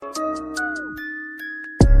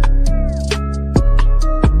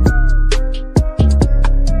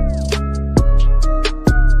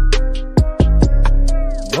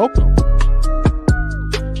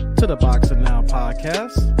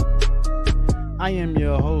I am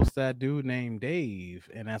your host, that dude named Dave.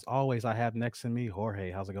 And as always, I have next to me Jorge.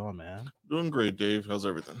 How's it going, man? Doing great, Dave. How's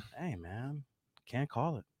everything? Hey, man. Can't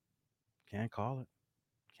call it. Can't call it.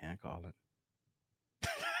 Can't call it.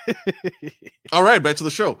 All right, back to the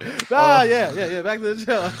show. Yeah. Back to the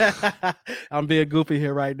show. I'm being goofy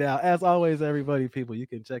here right now. As always, everybody, people, you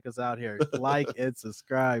can check us out here. Like and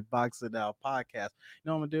subscribe. Boxing Out Podcast. You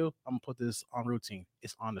know what I'm gonna do? I'm gonna put this on routine.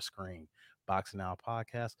 It's on the screen. Boxing Out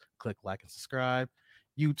Podcast. Click like and subscribe.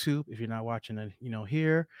 YouTube, if you're not watching it,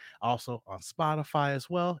 here. Also on Spotify as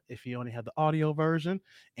well, if you only have the audio version.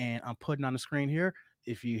 And I'm putting on the screen here.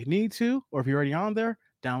 If you need to, or if you're already on there,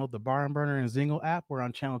 download the Barn Burner and Zingo app. We're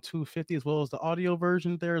on channel 250 as well as the audio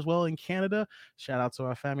version there as well in Canada. Shout out to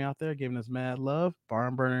our family out there giving us mad love.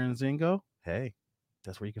 Barn Burner and Zingo. Hey,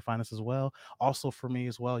 that's where you can find us as well. Also for me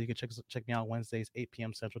as well, you can check me out Wednesdays 8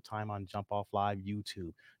 p.m. Central Time on Jump Off Live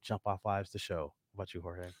YouTube. Jump Off Live's the show. What about you,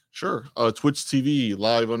 Jorge? Sure. Twitch TV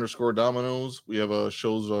live underscore Dominoes. We have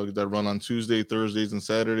shows that run on Tuesday, Thursdays, and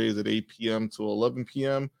Saturdays at 8 p.m. to 11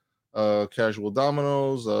 p.m. Casual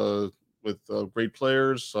Dominoes with great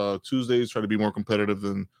players. Tuesdays try to be more competitive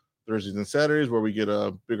than Thursdays and Saturdays, where we get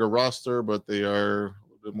a bigger roster, but they are a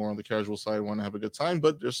little bit more on the casual side. Want to have a good time,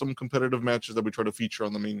 but there's some competitive matches that we try to feature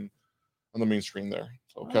on the main screen there.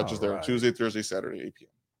 So catch us there right. Tuesday, Thursday, Saturday, 8 p.m.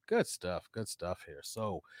 Good stuff. Good stuff here.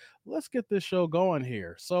 So let's get this show going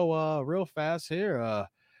here. So real fast here.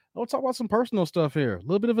 We'll talk about some personal stuff here. A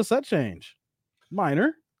little bit of a set change.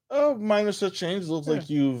 Minor. Minus a change. Looks Yeah. like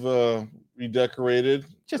you've redecorated,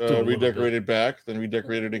 Just do a little bit. redecorated back, then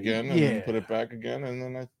redecorated again, and then Yeah. put it back again, and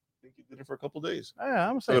then I think you did it for a couple days. Yeah, I'm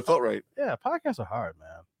gonna So say it felt right. yeah, podcasts are hard,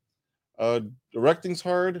 man. Directing's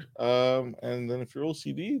hard, and then if you're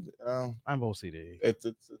OCD, I'm OCD. it's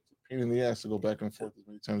a pain in the ass to go back and forth as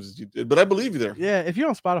many times as you did. But I believe you there. Yeah, if you're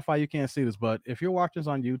on Spotify, you can't see this, but if you're watching this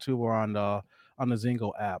on YouTube or on the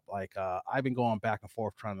Zingo app, like I've been going back and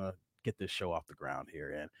forth trying to get this show off the ground here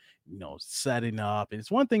and setting up. And it's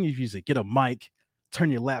one thing if you say get a mic, turn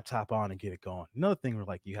your laptop on and get it going. Another thing where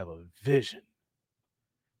like you have a vision.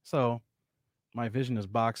 So my vision is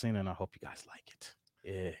boxing and I hope you guys like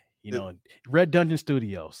it. Yeah. Red Dungeon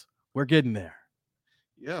Studios. We're getting there.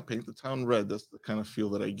 Yeah, paint the town red. That's the kind of feel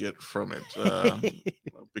that I get from it. I'm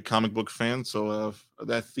a big comic book fan, so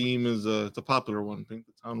that theme is it's a popular one. Paint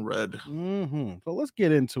the town red. So let's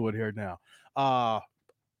get into it here now.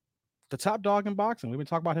 The top dog in boxing. We've been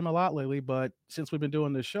talking about him a lot lately, but since we've been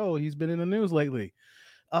doing this show, he's been in the news lately.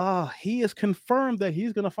 He has confirmed that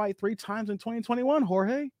he's going to fight 3 times in 2021.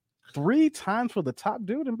 Jorge, 3 times for the top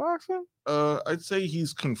dude in boxing. I'd say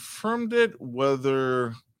he's confirmed it.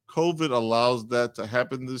 Whether COVID allows that to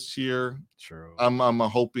happen this year, True. I'm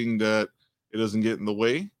hoping that it doesn't get in the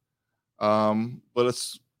way. But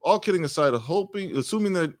it's all kidding aside,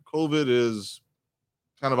 assuming that COVID is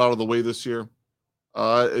kind of out of the way this year,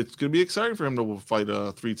 it's gonna be exciting for him to fight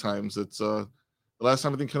 3 times. It's the last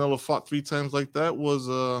time I think Canelo fought 3 times like that was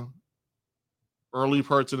early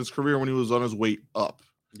parts in his career when he was on his way up.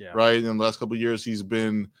 Yeah. Right. In the last couple of years, he's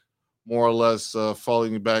been more or less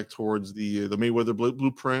falling back towards the Mayweather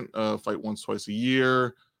blueprint. Fight once, twice a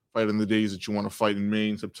year. Fight in the days that you want to fight in May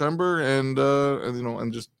and September,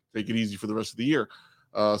 and just take it easy for the rest of the year.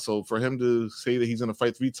 So for him to say that he's going to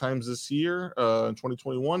fight 3 times this year in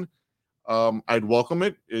 2021, I'd welcome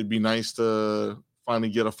it. It'd be nice to finally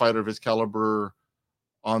get a fighter of his caliber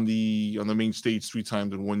on the main stage 3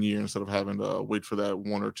 times in 1 year instead of having to wait for that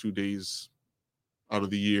 1 or 2 days out of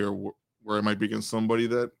the year where it might be against somebody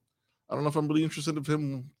that I don't know if I'm really interested in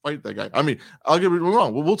him fight that guy. I mean, I'll get it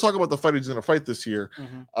wrong. We'll talk about the fight he's going to fight this year.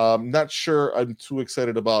 Not sure I'm too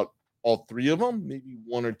excited about all 3 of them. Maybe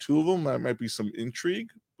 1 or 2 of them. That might be some intrigue.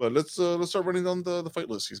 But let's start running down the fight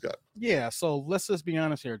list he's got. Yeah, so let's just be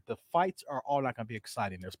honest here. The fights are all not going to be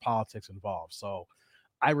exciting. There's politics involved. So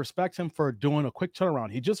I respect him for doing a quick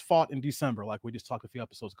turnaround. He just fought in December, like we just talked a few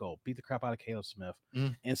episodes ago, beat the crap out of Caleb Smith.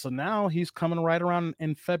 And so now he's coming right around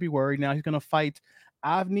in February. Now he's going to fight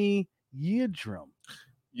Avni Yildirim.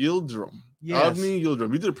 Yes. Avni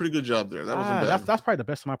Yildirim. You did a pretty good job there. That wasn't bad. That's probably the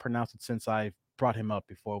best time I pronounced it since I brought him up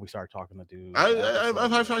before we started talking to dudes.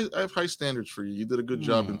 I have high standards for you. You did a good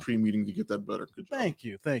job in pre-meeting to get that better. Good job.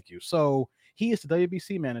 Thank you. So he is the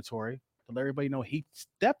WBC mandatory. To let everybody know, he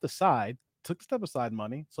took the step aside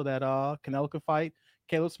money so that Canelo could fight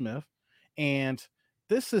Caleb Smith. And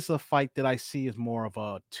this is a fight that I see as more of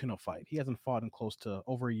a tuna fight. He hasn't fought in close to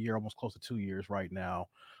over a year, almost close to 2 years right now.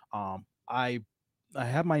 I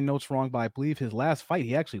have my notes wrong, but I believe his last fight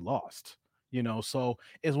he actually lost. So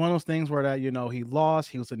it's one of those things where that, he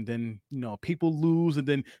lost, and then, people lose, and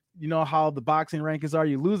then, how the boxing rankings are,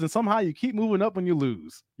 you lose, and somehow you keep moving up when you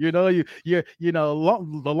lose. The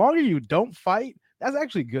longer you don't fight, that's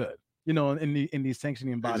actually good, in these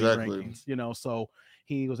sanctioning body Exactly. rankings. So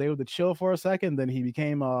he was able to chill for a second, then he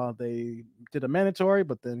became they did a mandatory,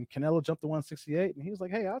 but then Canelo jumped to 168, and he was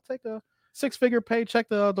like, hey, I'll take a six-figure paycheck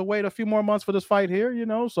to wait a few more months for this fight here.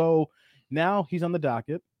 So now he's on the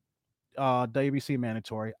docket. WBC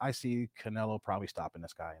mandatory. I see Canelo probably stopping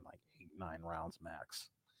this guy in like 8-9 rounds max.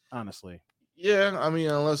 Honestly. Yeah, I mean,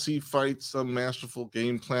 unless he fights some masterful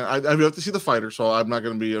game plan, I have to see the fighter. So I'm not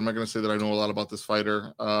gonna say that I know a lot about this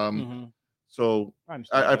fighter. So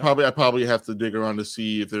I probably have to dig around to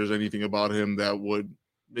see if there's anything about him that would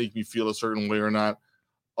make me feel a certain way or not.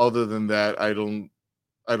 Other than that, I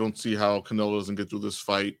don't see how Canelo doesn't get through this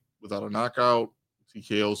fight without a knockout,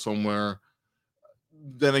 TKO somewhere.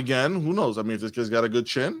 Then again, who knows? I mean, if this guy's got a good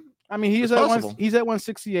chin, I mean, he's at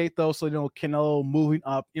 168 though, so Canelo moving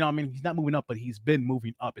up. He's not moving up, but he's been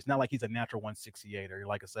moving up. It's not like he's a natural 168, or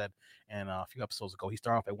like I said, and a few episodes ago, he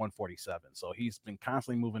started off at 147, so he's been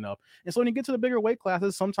constantly moving up. And so when you get to the bigger weight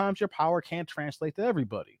classes, sometimes your power can't translate to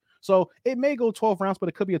everybody. So it may go 12 rounds, but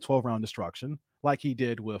it could be a 12-round destruction, like he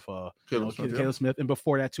did with Caleb Smith, and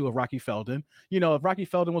before that too, of Rocky Feldon. If Rocky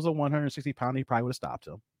Feldon was a 160 pounder, he probably would have stopped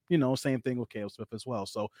him. Same thing with Caleb Smith as well.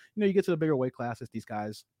 So, you get to the bigger weight classes, these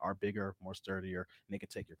guys are bigger, more sturdier, and they can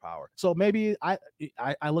take your power. So maybe I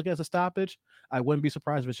look at it as a stoppage. I wouldn't be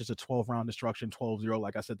surprised if it's just a 12-round destruction, 12-0,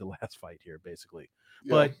 like I said, the last fight here, basically. Yeah.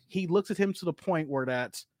 But he looks at him to the point where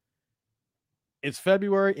it's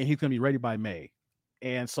February and he's going to be ready by May.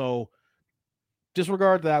 And so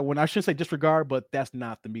disregard that one. I shouldn't say disregard, but that's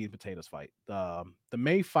not the meat and potatoes fight. The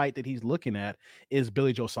May fight that he's looking at is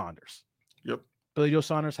Billy Joe Saunders. Yep. Billy Joe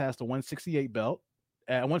Saunders has the 168 belt,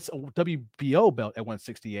 WBO belt at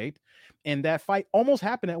 168, and that fight almost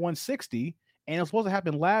happened at 160, and it was supposed to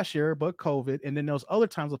happen last year, but COVID, and then those other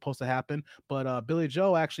times it was supposed to happen, but Billy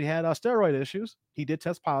Joe actually had steroid issues. He did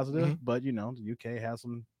test positive, but the UK has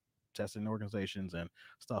some testing organizations and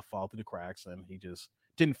stuff fall through the cracks, and he just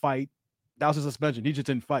didn't fight. That was his suspension. He just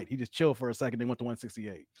didn't fight. He just chilled for a second, then went to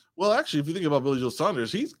 168. Well, actually, if you think about Billy Joe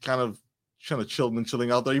Saunders, he's kind of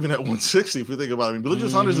chilling out there, even at 160. If we think about it, I mean, Billy Joe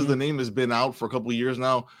Saunders is the name has been out for a couple of years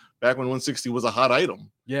now. Back when 160 was a hot item,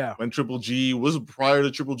 when Triple G was prior to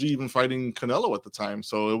Triple G even fighting Canelo at the time.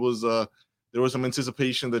 So it was there was some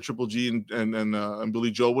anticipation that Triple G and Billy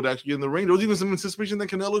Joe would actually get in the ring. There was even some anticipation that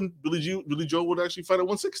Canelo and Billy Joe would actually fight at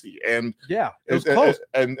 160. And it was close.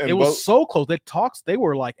 And it was so close. They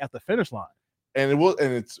were like at the finish line. And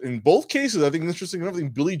it's in both cases, I think interesting enough, I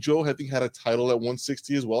think Billy Joe had a title at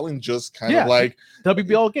 160 as well, and just kind of like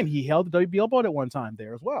WBL again. He held the WBL belt at one time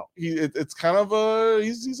there as well. It's kind of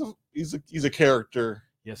he's a character.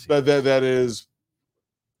 Yes, that is.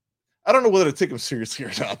 I don't know whether to take him seriously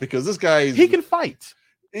or not, because this guy he can fight.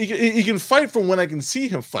 He can fight from when I can see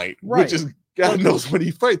him fight, right. Which is God knows when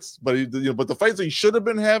he fights. But but the fights that he should have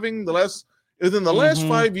been having within the last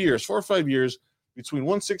 5 years, 4 or 5 years, between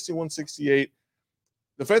 160 and 168.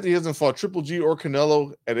 The fact that he hasn't fought Triple G or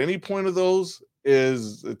Canelo at any point of those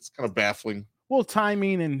it's kind of baffling. Well,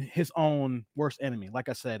 timing and his own worst enemy. Like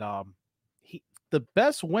I said, the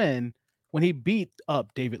best win when he beat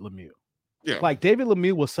up David Lemieux. Yeah. Like David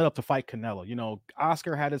Lemieux was set up to fight Canelo.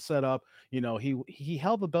 Oscar had it set up. He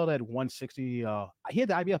held the belt at 160. He had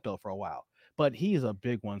the IBF belt for a while, but he's a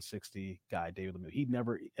big 160 guy, David Lemieux. He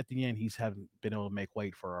never, at the end, haven't been able to make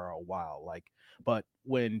weight for a while. But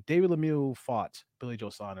when David Lemieux fought Billy Joe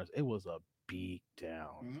Saunders, it was a beat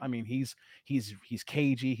down. I mean, he's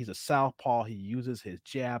cagey. He's a southpaw. He uses his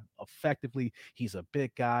jab effectively. He's a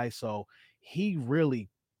big guy, so he really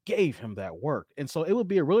gave him that work. And so it would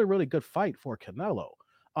be a really, really good fight for Canelo.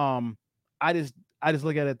 I just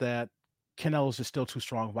look at it that Canelo's just still too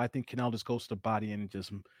strong. But I think Canelo just goes to the body and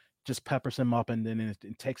just peppers him up, and then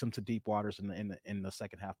it takes him to deep waters in the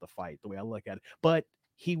second half of the fight, the way I look at it. But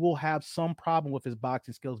he will have some problem with his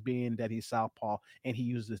boxing skills, being that he's southpaw and he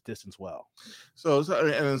uses his distance well. So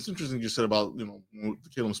and it's interesting you said about the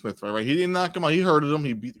Caleb Smith fight, right? He didn't knock him out. He hurted him.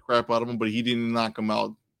 He beat the crap out of him, but he didn't knock him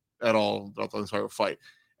out at all throughout the entire fight.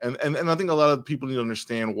 And I think a lot of people need to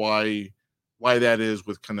understand why that is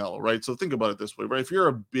with Canelo, right? So think about it this way, right? If you're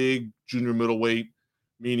a big junior middleweight,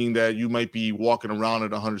 meaning that you might be walking around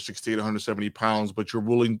at 168, 170 pounds, but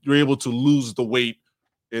you're able to lose the weight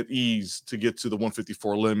at ease to get to the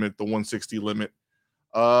 154 limit, the 160 limit.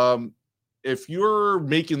 If you're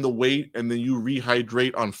making the weight and then you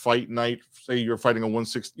rehydrate on fight night, say you're fighting a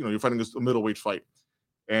 160, you're fighting a middleweight fight,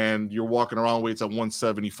 and you're walking around weights at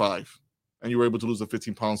 175, and you were able to lose the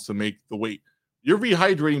 15 pounds to make the weight. You're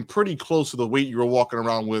rehydrating pretty close to the weight you were walking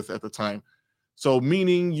around with at the time. So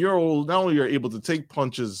meaning you're not only are able to take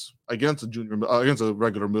punches against against a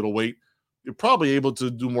regular middleweight, you're probably able to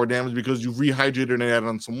do more damage because you've rehydrated and added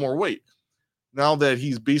on some more weight. Now that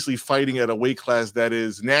he's basically fighting at a weight class that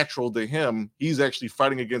is natural to him, he's actually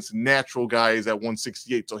fighting against natural guys at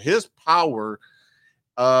 168. So his power,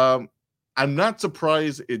 I'm not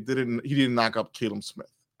surprised he didn't knock up Caleb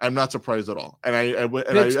Smith. I'm not surprised at all. And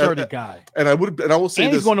I sturdy guy. And I will say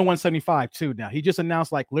and this. He's going to 175 too now. He just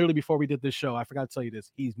announced like literally before we did this show. I forgot to tell you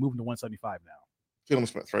this. He's moving to 175 now. Caleb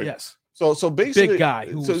Smith, right? Yes. So basically, big guy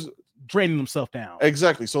who's draining himself down.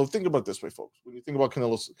 Exactly. So think about it this way, folks. When you think about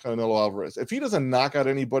Canelo Alvarez, if he doesn't knock out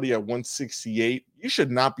anybody at 168, you should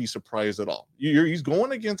not be surprised at all. He's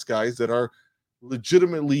going against guys that are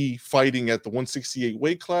legitimately fighting at the 168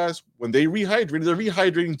 weight class. When they rehydrate, they're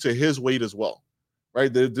rehydrating to his weight as well,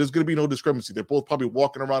 right? There's going to be no discrepancy. They're both probably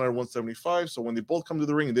walking around at 175. So when they both come to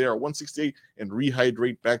the ring, they are 168 and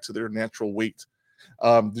rehydrate back to their natural weight.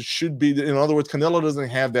 This should be, in other words, Canelo doesn't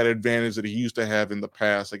have that advantage that he used to have in the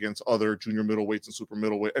past against other junior middleweights and super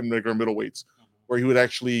middleweight and regular middleweights, where he would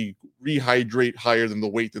actually rehydrate higher than the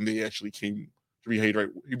weight than they actually came to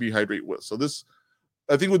rehydrate with. So this,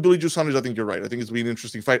 I think with Billy Joe Saunders, I think you're right. I think it's been an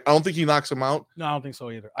interesting fight. I don't think he knocks him out. No, I don't think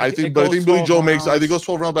so either. I think Billy Joe makes. I think it goes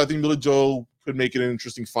 12 rounds, but I think Billy Joe could make it an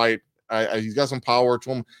interesting fight. He's got some power to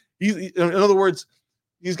him. In other words,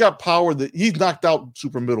 he's got power that he's knocked out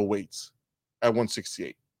super middleweights at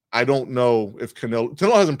 168. I don't know if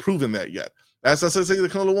Canelo hasn't proven that yet. That's not to say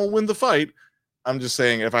that Canelo won't win the fight. I'm just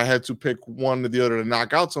saying if I had to pick one or the other to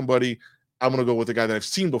knock out somebody, I'm going to go with the guy that I've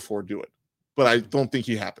seen before do it. But I don't think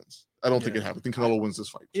he happens. I don't think it happens. I think Canelo wins this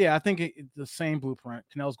fight. Yeah, I think it's the same blueprint.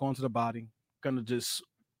 Canelo's going to the body, going to just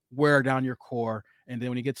wear down your core. And then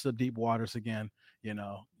when he gets to the deep waters again,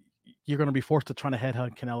 you're going to be forced to try to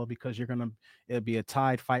headhunt Canelo because it'll be a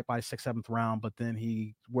tied fight by 6th, 7th round, but then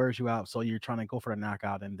he wears you out. So you're trying to go for the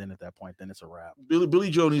knockout. And then at that point, then it's a wrap. Billy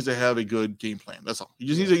Joe needs to have a good game plan. That's all. He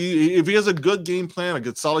just needs if he has a good game plan, a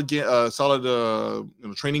good solid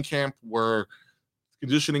training camp where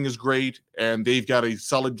conditioning is great and they've got a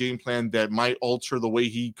solid game plan that might alter the way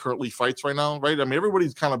he currently fights right now. Right. I mean,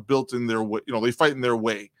 everybody's kind of built in their way, they fight in their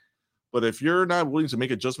way. But if you're not willing to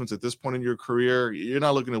make adjustments at this point in your career, you're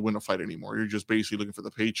not looking to win a fight anymore. You're just basically looking for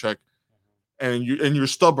the paycheck, and you're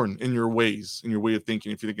stubborn in your ways, in your way of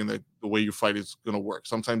thinking. If you're thinking that the way you fight is going to work,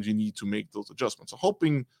 sometimes you need to make those adjustments. I'm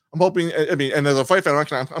hoping. I mean, and as a fight fan,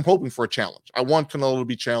 I'm hoping for a challenge. I want Canelo to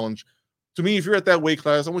be challenged. To me, if you're at that weight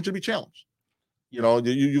class, I want you to be challenged.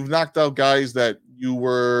 You've knocked out guys that you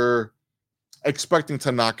were expecting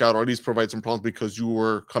to knock out, or at least provide some problems because you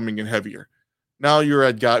were coming in heavier. Now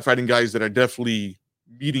you're fighting guys that are definitely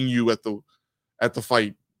beating you at the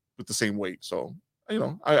fight with the same weight. So,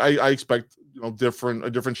 I expect, a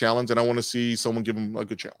different challenge, and I want to see someone give him a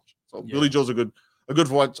good challenge. So Billy Joe's a good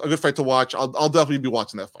fight to watch. I'll definitely be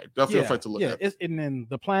watching that fight. Definitely a fight to look at. And then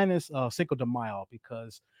the plan is Cinco de Mayo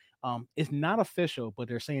because it's not official, but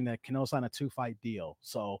they're saying that Canelo signed a 2-fight deal.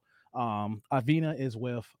 So Avina is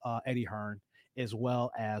with Eddie Hearn, as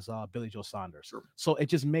well as Billy Joe Saunders. Sure. So it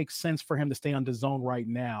just makes sense for him to stay on DAZN right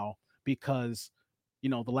now because,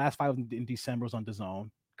 the last fight in December was on DAZN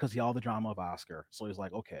because all the drama of Oscar. So he's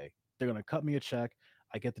like, okay, they're going to cut me a check.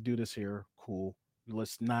 I get to do this here. Cool.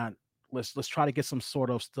 Let's try to get some sort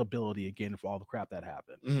of stability again for all the crap that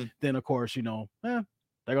happened. Mm-hmm. Then, of course, they're going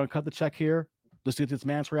to cut the check here. Let's get this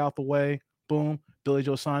mandatory out the way. Boom. Billy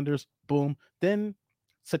Joe Saunders. Boom. Then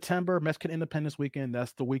September, Mexican Independence Weekend.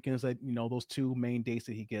 That's the weekends that, those two main dates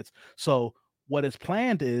that he gets. So what is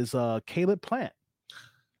planned is Caleb Plant,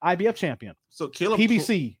 IBF champion. So Caleb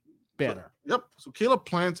PBC banner. So Caleb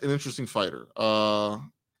Plant's an interesting fighter.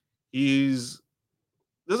 He's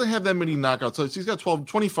doesn't have that many knockouts. So he's got 12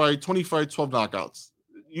 knockouts.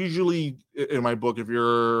 Usually in my book, if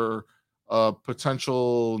you're a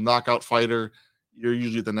potential knockout fighter, you're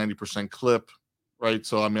usually at the 90% clip. Right.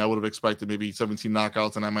 So, I mean, I would have expected maybe 17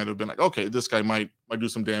 knockouts, and I might have been like, okay, this guy might do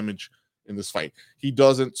some damage in this fight. He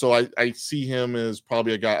doesn't. So I see him as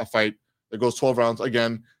probably a fight that goes 12 rounds.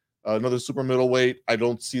 Again, another super middleweight. I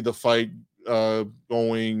don't see the fight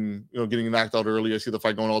going, getting knocked out early. I see the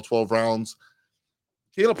fight going all 12 rounds.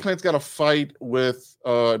 Caleb Plant's got a fight with,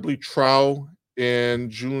 I believe, Trow in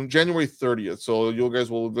January 30th. So you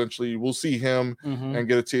guys we'll see him and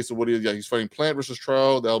get a taste of what he is. Yeah, he's fighting Plant versus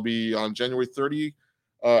Trow. That'll be on January 30th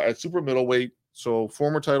at super middleweight. So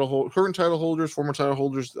current title holders, former title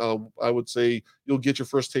holders, I would say you'll get your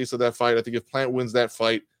first taste of that fight. I think if Plant wins that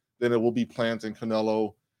fight, then it will be Plant and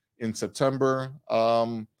Canelo in September.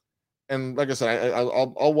 And And like I said,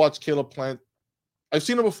 I'll watch Caleb Plant. I've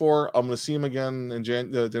seen him before. I'm going to see him again in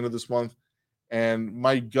the end of this month. And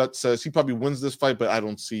my gut says he probably wins this fight, but I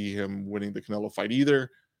don't see him winning the Canelo fight either.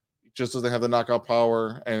 He just doesn't have the knockout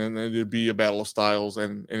power, and it'd be a battle of styles.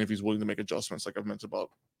 And if he's willing to make adjustments, like I've mentioned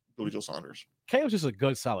about Billy Joe Saunders. Caleb's just a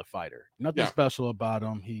good, solid fighter. Nothing Yeah. special about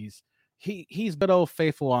him. He's good old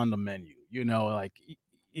faithful on the menu. You know, like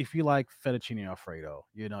if you like fettuccine Alfredo,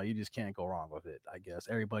 you know, you just can't go wrong with it. I guess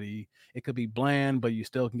everybody, it could be bland, but you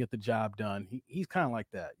still can get the job done. He's kind of like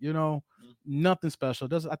that, you know, nothing special.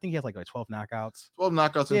 I think he has like 12 knockouts. 12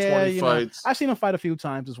 knockouts in 20 fights. I've seen him fight a few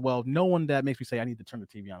times as well. No one that makes me say I need to turn the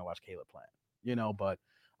TV on and watch Caleb Plant, you know, but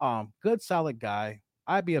good, solid guy,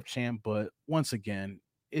 IBF champ. But once again,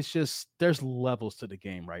 it's just there's levels to the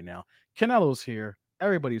game right now. Canelo's here.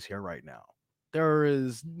 Everybody's here right now. There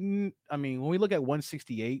is, I mean, when we look at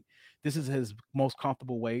 168, this is his most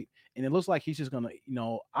comfortable weight, and it looks like he's just gonna, you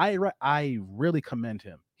know, I really commend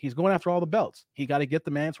him. He's going after all the belts. He got to get the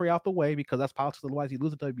mandatory out the way because that's politics. Otherwise, he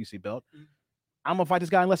loses the WBC belt. I'm gonna fight this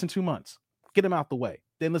guy in less than 2 months. Get him out the way.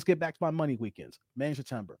 Then let's get back to my money weekends. May and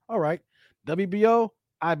September. All right, WBO,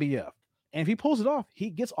 IBF. And if he pulls it off, he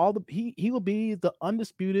gets all the he will be the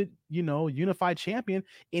undisputed, you know, unified champion,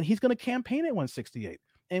 and he's going to campaign at 168.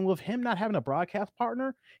 And with him not having a broadcast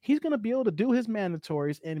partner, he's going to be able to do his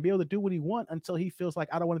mandatories and be able to do what he wants until he feels like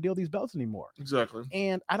I don't want to deal with these belts anymore. Exactly.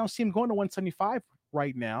 And I don't see him going to 175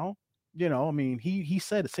 right now. You know, I mean, he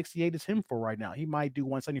said 68 is him for right now. He might do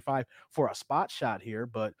 175 for a spot shot here,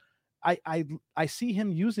 but I see him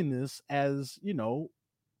using this as, you know,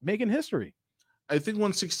 making history. I think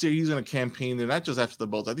 168 he's going to campaign, and not just after the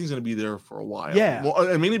belt. I think he's going to be there for a while. Yeah.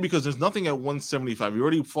 Well, mainly because there's nothing at 175. He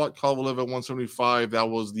already fought Kovalev at 175. That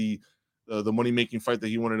was the money-making fight that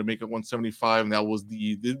he wanted to make at 175, and that was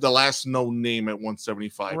the last known name at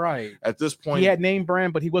 175. Right. At this point, he had name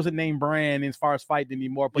brand, but he wasn't name brand as far as fighting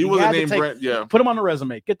anymore. But he wasn't name brand. Yeah. Put him on the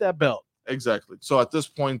resume. Get that belt. Exactly. So at this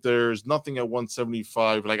point, there's nothing at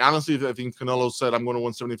 175. Like, honestly, I think Canelo said, I'm going to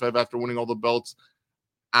 175 after winning all the belts.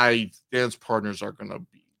 Dan's partners are going to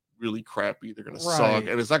be really crappy. They're going to suck.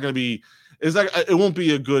 And it's not going to be, it won't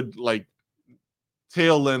be a good, like,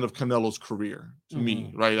 tail end of Canelo's career to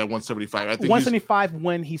me, right? At 175. I think 175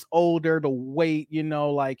 when he's older, the weight, you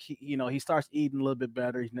know, like, he starts eating a little bit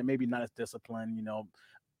better. Maybe not as disciplined, you know.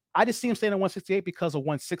 I just see him staying at 168 because of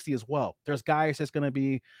 160 as well. There's guys that's going to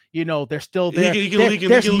be, you know, they're still there. He can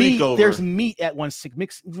leak over. There's meat at 160.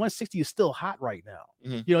 160 is still hot right now,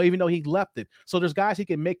 you know, even though he left it. So there's guys he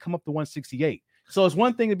can make come up to 168. So it's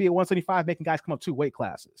one thing to be at 175, making guys come up 2 weight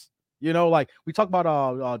classes. You know, like we talk about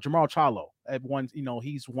Jermall Charlo at one, you know,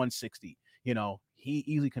 he's 160. You know, he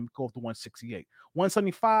easily can go up to 168.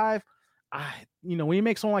 175. You know, when you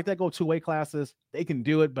make someone like that go 2 weight classes, they can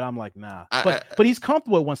do it, but I'm like, nah. But he's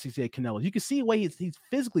comfortable at 168 Canelo. You can see the way he's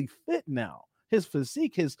physically fit now. His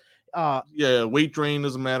physique, his weight drain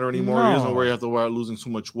doesn't matter anymore. He doesn't worry about losing too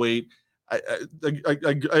much weight. I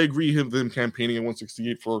agree with him campaigning at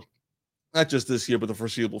 168 for not just this year, but the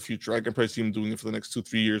foreseeable future. I can probably see him doing it for the next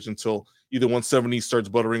 2-3 years until either 170 starts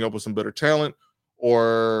buttering up with some better talent,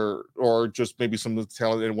 or just maybe some of the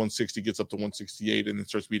talent at 160 gets up to 168 and then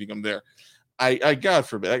starts beating him there. I God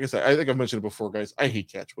forbid, like I said, I think I've mentioned it before, guys. I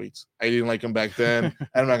hate catch weights. I didn't like them back then.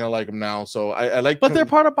 I'm not gonna like them now. So I like. But they're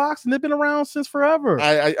part of boxing. They've been around since forever.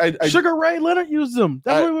 Sugar Ray Leonard used them.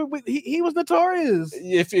 He was notorious.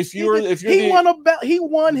 He won a belt. He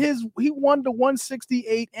won the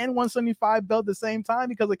 168 and 175 belt at the same time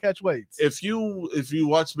because of catch weights. If you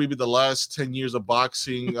watch maybe the last 10 years of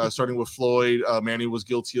boxing, starting with Floyd, Manny was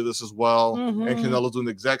guilty of this as well, and Canelo's doing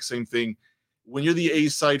the exact same thing. When you're the A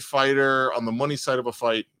side fighter on the money side of a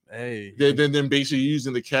fight, then basically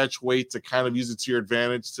using the catch weight to kind of use it to your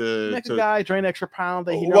advantage to make a guy drain extra pound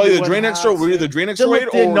that he either drain extra weight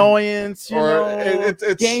or annoyance, or it's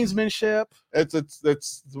gamesmanship.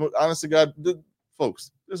 It's honestly, God,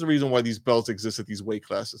 folks, there's a reason why these belts exist at these weight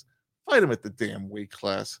classes. Fight them at the damn weight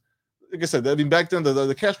class. Like I said, I mean, back then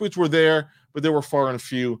the catch weights were there, but they were far and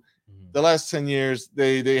few. The last 10 years,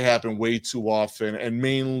 they happen way too often, and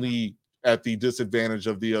mainly at the disadvantage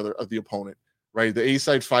of the opponent, right? The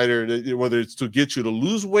A-side fighter, whether it's to get you to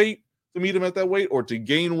lose weight to meet him at that weight or to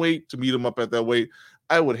gain weight to meet him up at that weight,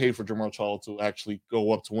 I would hate for Jermall Charlo to actually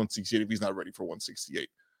go up to 168 if he's not ready for 168,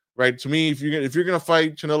 right? To me, if you're gonna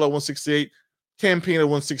fight Canelo at 168, campaign at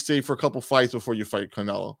 168 for a couple fights before you fight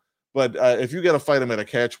Canelo. But if you got to fight him at a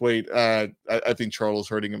catch weight, I think Charlo's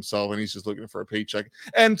hurting himself and he's just looking for a paycheck.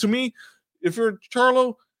 And to me, if you're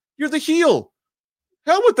Charlo, you're the heel.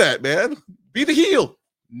 Hell with that, man. Be the heel.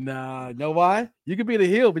 Nah, know why? You could be the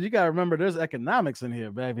heel, but you gotta remember there's economics in here,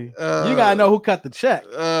 baby. You Uh, gotta know who cut the check.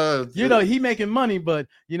 uh, You know, he making money, but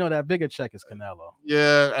you know that bigger check is Canelo.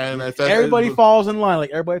 yeah, and if that, Everybody falls in line. Like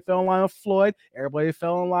everybody fell in line with Floyd. Everybody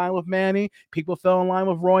fell in line with Manny. People fell in line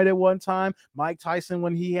with Roy at one time. Mike Tyson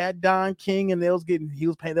when he had Don King, and they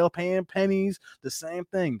were paying pennies. The same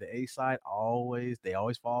thing. The A side they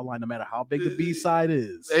always fall in line, no matter how big the B side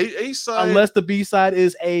is. A side, unless the B side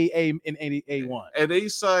is A1. And A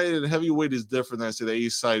side and heavyweight is different than I say the A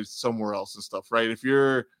side somewhere else and stuff, right? If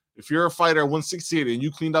you're a fighter at 168 and you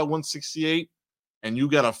cleaned out 168 and you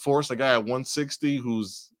got to force a guy at 160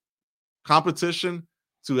 who's competition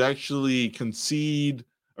to actually concede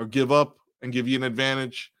or give up and give you an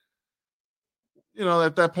advantage, you know,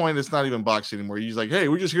 at that point it's not even boxing anymore. You're just like, hey,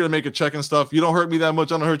 we're just here to make a check and stuff. You don't hurt me that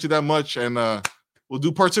much, I don't hurt you that much, and we'll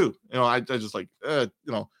do part two. You know, I just like, you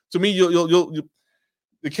know, to me, you'll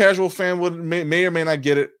the casual fan may or may not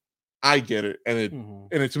get it. I get it, and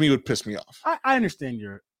it to me would piss me off. I understand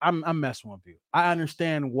I'm messing with you. I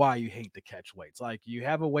understand why you hate the catch weights. Like you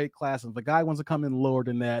have a weight class, and if the guy wants to come in lower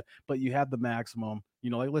than that, but you have the maximum, you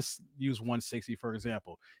know, like let's use 160 for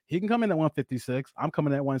example. He can come in at 156. I'm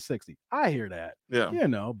coming at 160. I hear that. Yeah. You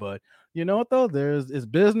know, but you know what though? It's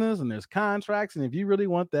business and there's contracts, and if you really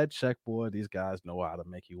want that check, boy, these guys know how to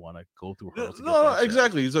make you want to go through hurdles. No,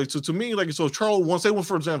 exactly. It's like, so to me, like, so Charlo wants,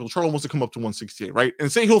 for example, Charlo wants to come up to 168, right?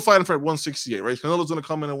 And say he'll fight him for 168, right? Canelo's going to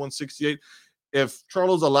come in at 168. If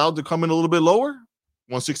Charlo's allowed to come in a little bit lower,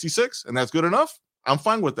 166, and that's good enough, I'm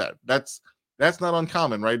fine with that. That's not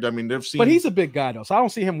uncommon, right? I mean, they've seen. But he's a big guy, though, so I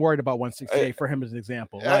don't see him worried about 168 for him as an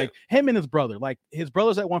example. Like him and his brother. Like his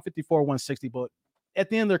brother's at 154, 160, but at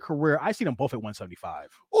the end of their career, I see them both at 175.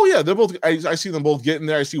 Oh, yeah. They're both. I see them both getting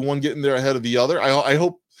there. I see one getting there ahead of the other. I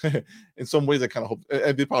hope, in some ways, I kind of hope.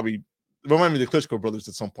 And they probably remind me of the Klitschko brothers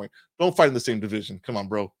at some point. Don't fight in the same division. Come on,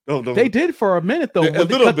 bro. Don't. They did for a minute, though. A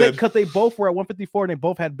little bit. Because they both were at 154 and they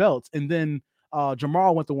both had belts. And then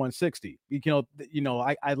Jamal went to 160. You know,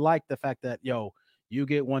 I like the fact that, you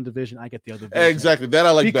get one division, I get the other division. Exactly. That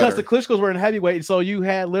I like because better. The Klitschko's were in heavyweight. So you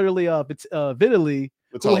had literally Vitaly,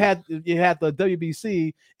 who had the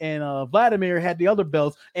WBC, and Vladimir had the other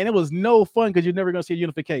belts, and it was no fun because you're never going to see a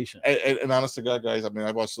unification. And honest to God, guys, I mean,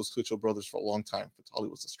 I watched those Klitschko brothers for a long time. Vitaly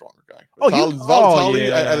was the stronger guy.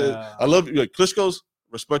 I love you. Like Klitschko's,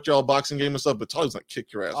 respect y'all boxing game and stuff, but Vitaly's like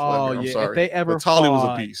kick your ass. I'm sorry. If they ever Vitaly was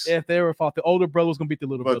a beast. If they ever fought, the older brother was going to beat the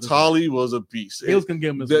little brother. Vitaly was a beast. He was going to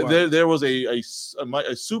give him his there was a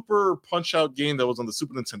super punch out game that was on the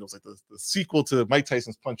Super Nintendo. It was like the sequel to Mike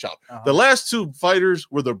Tyson's Punch Out. The last two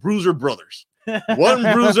fighters were the Bruiser brothers. One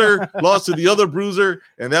bruiser lost to the other bruiser,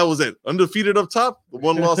 and that was it. Undefeated up top, the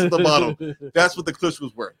one lost at the bottom. That's what the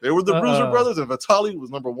Klitschkos were. They were the Bruiser brothers, and Vitaly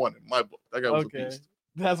was number one in my book. That guy was a beast.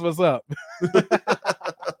 That's what's up.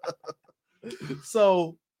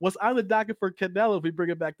 So what's on the docket for Canelo, if we bring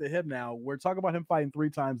it back to him now, we're talking about him fighting 3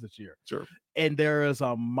 times this year. Sure. And there is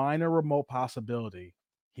a minor remote possibility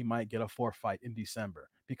he might get a 4th fight in December.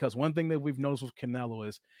 Because one thing that we've noticed with Canelo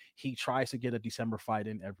is he tries to get a December fight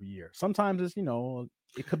in every year. Sometimes it's,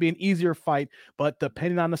 it could be an easier fight, but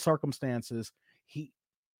depending on the circumstances,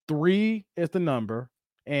 3 is the number,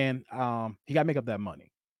 and he got to make up that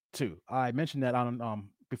money too. I mentioned that on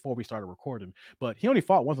before we started recording, but he only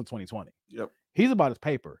fought once in 2020. Yep. He's about his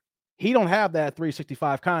paper. He don't have that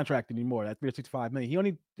 365 contract anymore, that 365 million. He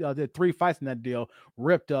only did 3 fights in that deal,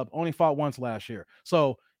 ripped up, only fought once last year.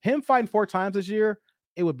 So him fighting 4 times this year,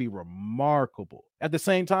 it would be remarkable. At the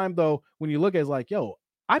same time, though, when you look at it, it's like,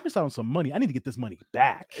 I missed out on some money. I need to get this money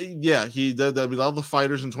back. Yeah, he did that with all the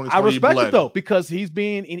fighters in 2020. I respect it, though, because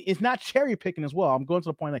it's not cherry picking as well. I'm going to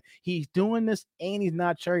the point, like, he's doing this and he's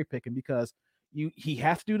not cherry picking because he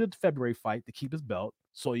has to do the February fight to keep his belt,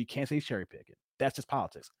 so you can't say he's cherry picking. That's just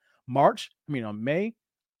politics. May,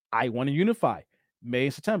 I want to unify. May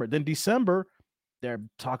and September. Then December, they're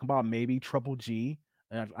talking about maybe Triple G.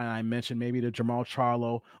 And I mentioned maybe the Jamal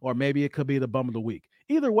Charlo, or maybe it could be the bum of the week.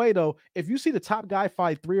 Either way, though, if you see the top guy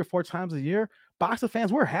fight 3 or 4 times a year, boxing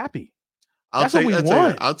fans, we're happy. That's what we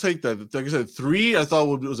want. I'll take that. Like I said, 3, I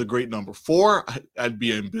thought was a great number. 4, I'd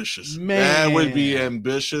be ambitious. Man. That would be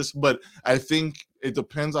ambitious, but I think it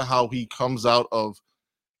depends on how he comes out of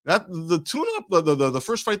that. The tune-up, the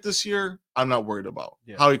first fight this year, I'm not worried about.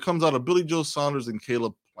 Yeah. How he comes out of Billy Joe Saunders and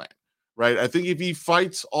Caleb Plant, right? I think if he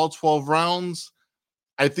fights all 12 rounds,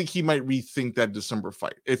 I think he might rethink that December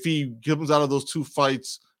fight. If he comes out of those 2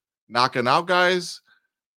 fights knocking out guys,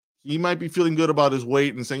 he might be feeling good about his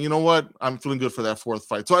weight and saying, you know what, I'm feeling good for that 4th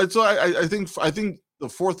fight. So I think the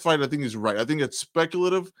 4th fight, I think is right. I think it's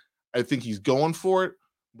speculative. I think he's going for it,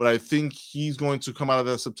 but I think he's going to come out of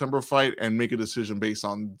that September fight and make a decision based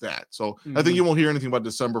on that. So I think you won't hear anything about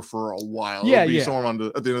December for a while. Yeah, It'll be somewhere around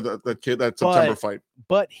at the end of that September fight.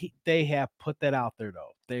 But they have put that out there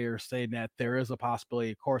though. They are saying that there is a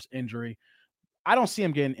possibility, of course, injury. I don't see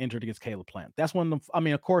him getting injured against Caleb Plant. That's one of them. I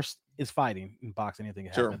mean, of course, it's fighting in boxing, anything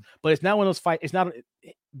can happen. But it's not one of those fights. It's not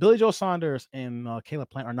Billy Joe Saunders and Caleb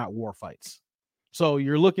Plant are not war fights. So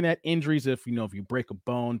you're looking at injuries if you break a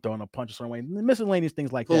bone, throwing a punch a certain way, miscellaneous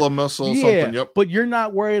things like that. Full of muscle, something. Yep. But you're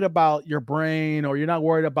not worried about your brain, or you're not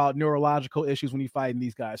worried about neurological issues when you're fighting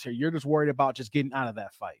these guys here. You're just worried about just getting out of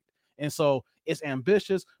that fight. And so it's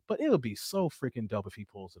ambitious, but it would be so freaking dope if he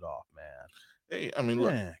pulls it off, man. Hey, I mean,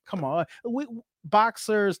 look, come on.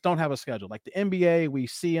 Boxers don't have a schedule. Like the NBA, we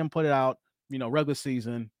see them put it out, regular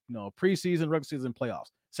season, preseason, regular season,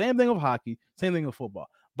 playoffs. Same thing with hockey, same thing with football.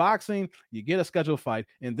 Boxing, you get a scheduled fight,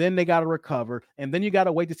 and then they got to recover, and then you got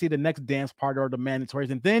to wait to see the next dance part or the mandatories,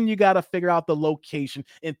 and then you got to figure out the location,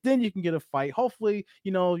 and then you can get a fight. Hopefully,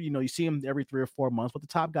 you see them every 3 or 4 months, but the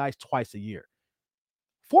top guys twice a year.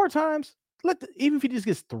 4 times, even if he just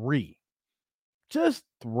gets 3, just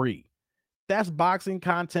 3. That's boxing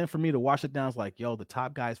content for me to watch it down. It's like, yo, the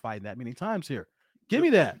top guys fighting that many times here. Give me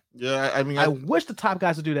that. Yeah, I mean, I wish the top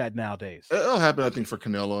guys would do that nowadays. It'll happen, I think, for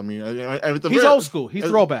Canelo. I mean, he's old school. He's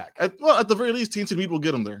throwback. At the very least, Team Meat will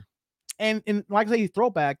get him there. And like I say, he's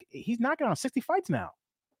throwback. He's knocking on 60 fights now.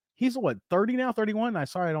 He's 30 now, 31. I'm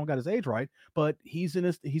sorry, I don't got his age right, but he's in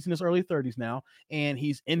his early 30s now, and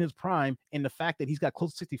he's in his prime. And the fact that he's got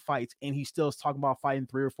close to 60 fights, and he still is talking about fighting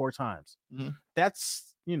 3 or 4 times.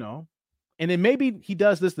 That's And then maybe he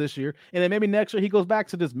does this year, and then maybe next year he goes back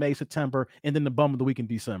to this May, September, and then the bum of the week in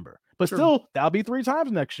December. But still, that'll be 3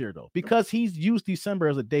 times next year, though, because he's used December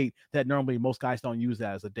as a date that normally most guys don't use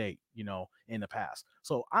that as a date, in the past.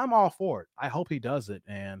 So I'm all for it. I hope he does it,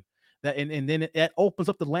 and then it opens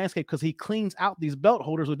up the landscape because he cleans out these belt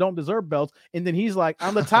holders who don't deserve belts, and then he's like,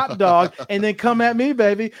 "I'm the top dog," and then come at me,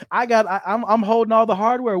 baby. I'm holding all the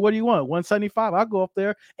hardware. What do you want? 175. I'll go up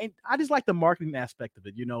there, and I just like the marketing aspect of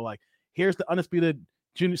it. Like, here's the undisputed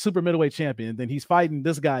junior super middleweight champion, and then he's fighting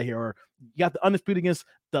this guy here, or you got the undisputed against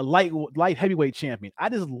the light heavyweight champion. I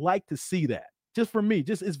just like to see that. Just for me,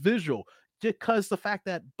 just it's visual. Just because the fact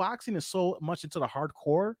that boxing is so much into the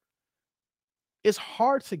hardcore, it's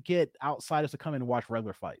hard to get outsiders to come in and watch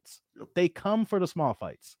regular fights. They come for the small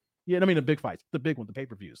fights. Yeah, I mean the big fights, the big one, the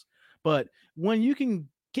pay-per-views. But when you can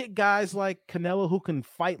get guys like Canelo who can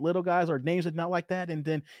fight little guys or names that not like that, and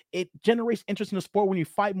then it generates interest in the sport when you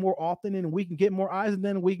fight more often, and we can get more eyes, and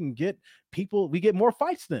then we can get we get more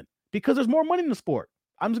fights then because there's more money in the sport.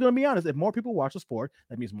 I'm just going to be honest. If more people watch the sport,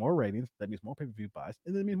 that means more ratings, that means more pay-per-view buys,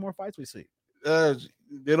 and that means more fights we see.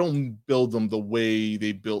 They don't build them the way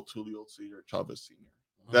they built Julio Cesar Chavez Sr.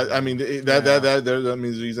 That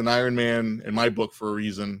means he's an Iron Man in my book for a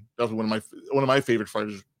reason. Definitely one of my favorite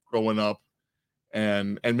fighters growing up,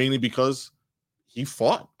 and mainly because he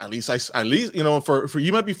fought. At least for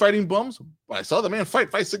you might be fighting bums, but I saw the man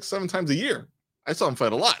fight 5-6-7 times a year. I saw him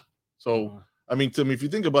fight a lot. So I mean, Tim, if you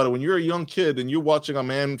think about it, when you're a young kid and you're watching a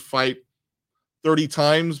man fight 30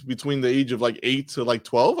 times between the age of 8 to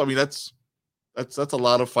 12, I mean that's a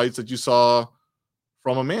lot of fights that you saw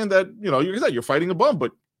from a man that, you're fighting a bum,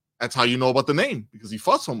 but that's how you know about the name, because he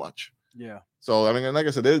fought so much. Yeah. So, I mean, and like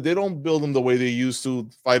I said, they don't build them the way they used to.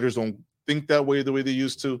 Fighters don't think that way the way they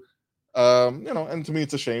used to. And to me,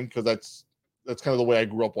 it's a shame because that's kind of the way I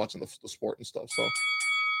grew up watching the sport and stuff. So.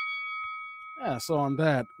 Yeah, so on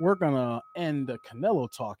that, we're going to end the Canelo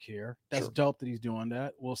talk here. That's dope that he's doing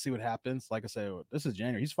that. We'll see what happens. Like I said, this is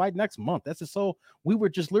January. He's fighting next month. That's just we were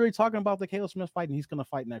just literally talking about the Caleb Smith fight, and he's going to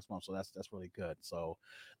fight next month. So that's really good. So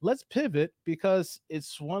let's pivot because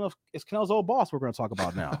it's Canelo's old boss we're going to talk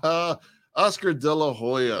about now. Oscar De La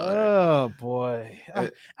Hoya. Oh, boy.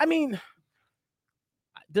 I mean,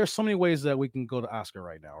 there's so many ways that we can go to Oscar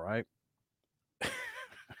right now, right?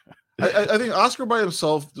 I think Oscar by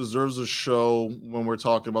himself deserves a show when we're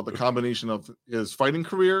talking about the combination of his fighting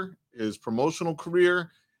career, his promotional career,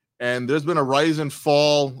 and there's been a rise and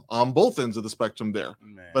fall on both ends of the spectrum there.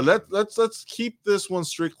 Man. But let's keep this one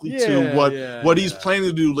strictly to what he's planning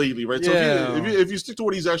to do lately, right? So if you stick to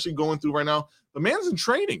what he's actually going through right now, the man's in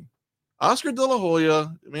training. Oscar De La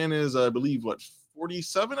Hoya, the man is, I believe,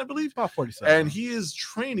 47, I believe? About 47. And he is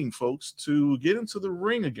training folks to get into the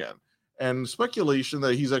ring again. And speculation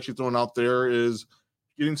that he's actually throwing out there is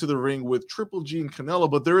getting to the ring with Triple G and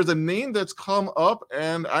Canelo. But there is a name that's come up,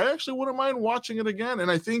 and I actually wouldn't mind watching it again.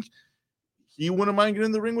 And I think he wouldn't mind getting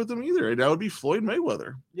in the ring with him either. And that would be Floyd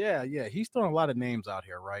Mayweather. Yeah. He's throwing a lot of names out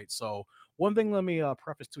here, right? So one thing let me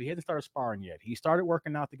preface too, he hasn't started sparring yet. He started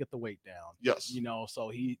working out to get the weight down. Yes.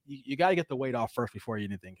 So you got to get the weight off first before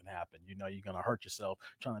anything can happen. You're going to hurt yourself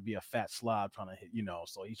trying to be a fat slob, trying to hit,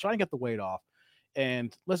 so he's trying to get the weight off.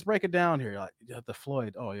 And let's break it down here. Like the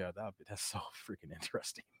Floyd. Oh yeah, that's so freaking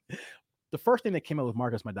interesting. The first thing that came out was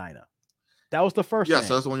Marcus Medina. That was the first. Yes,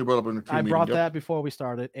 thing. that's the one you brought up in the I brought that before we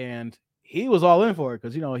started, and he was all in for it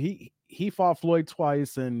because he fought Floyd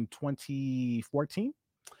twice in 2014,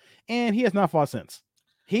 and he has not fought since.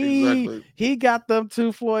 He got them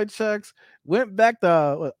 2 Floyd checks, went back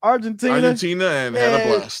to Argentina and had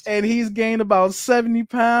a blast. And he's gained about 70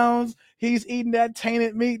 pounds. He's eating that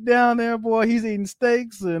tainted meat down there, boy. He's eating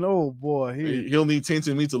steaks, and oh boy, he'll need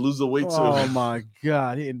tainted meat to lose the weight too. Oh my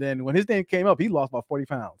God! And then when his name came up, he lost about 40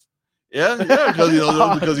 pounds. Yeah,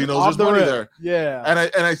 because he knows there's money there. Yeah,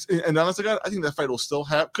 and honestly, I think that fight will still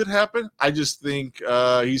could happen. I just think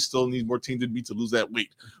he still needs more tainted meat to lose that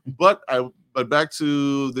weight. But back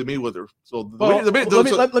to the Mayweather. So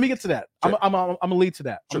let me get to that. Sure. I'm gonna lead to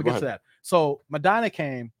that. Sure, I'm gonna get to that. So Medina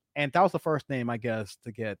came, and that was the first name, I guess,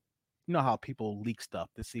 to get. You know how people leak stuff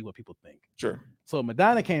to see what people think. Sure. So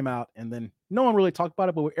Medina came out, and then no one really talked about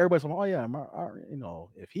it, but everybody's like, "Oh yeah,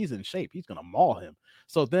 if he's in shape, he's gonna maul him."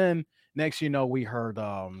 So then next, we heard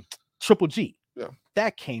Triple G. Yeah,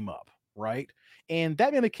 that came up, right? And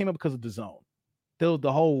that mainly came up because of DAZN.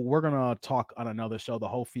 The whole we're gonna talk on another show. The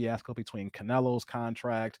whole fiasco between Canelo's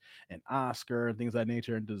contract and Oscar and things of that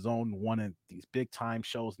nature, and DAZN wanted these big time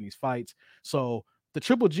shows and these fights. So the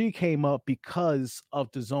Triple G came up because of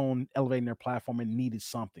DAZN elevating their platform and needed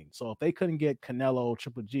something. So if they couldn't get Canelo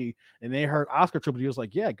Triple G and they heard Oscar Triple G, was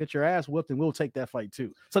like, yeah, get your ass whipped and we'll take that fight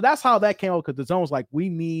too. So that's how that came up, because DAZN was like, we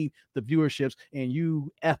need the viewerships and you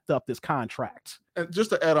effed up this contract. And just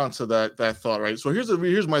to add on to that thought, right? So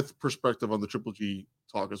here's my perspective on the Triple G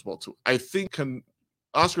talk as well too. I think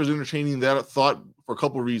Oscar is entertaining that thought for a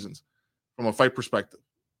couple of reasons from a fight perspective.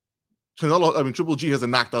 Triple G hasn't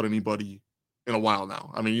knocked out anybody in a while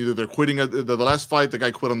now. I mean, either they're quitting the last fight, the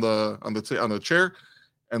guy quit on the chair,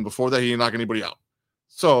 and before that he didn't knock anybody out.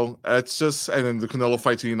 So it's just, and then the Canelo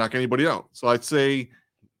fights, he didn't knock anybody out. So I'd say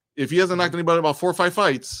if he hasn't knocked anybody about 4 or 5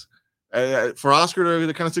 fights, for Oscar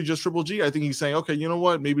to kind of suggest Triple G, I think he's saying, okay, you know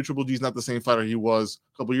what? Maybe Triple G's not the same fighter he was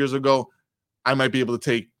a couple years ago. I might be able to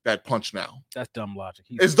take that punch now. That's dumb logic.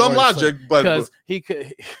 It's dumb logic, but because he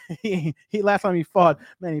could, he last time he fought,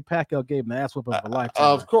 Manny Pacquiao gave him the ass whooping of a lifetime.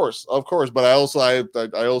 Of course. But I also I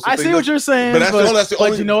see what you're saying.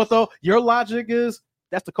 But you know what though? Your logic is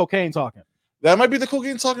that's the cocaine talking. That might be the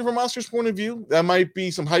cocaine talking from Oscar's point of view. That might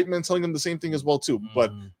be some hype men telling him the same thing as well too.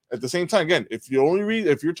 But at the same time, again, if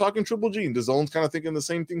you're talking Triple G, and DAZN's kind of thinking the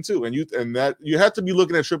same thing too, and you have to be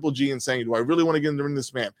looking at Triple G and saying, do I really want to get in the ring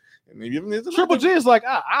this man? And maybe Triple G is like,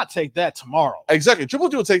 I'll take that tomorrow. Exactly. Triple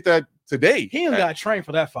G will take that today. He ain't got to train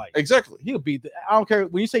for that fight. Exactly. He'll be. I don't care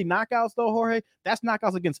when you say knockouts though, Jorge. That's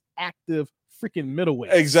knockouts against active freaking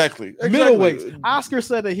middleweight. Exactly. Middleweight. Oscar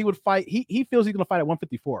said that he would fight. He feels he's going to fight at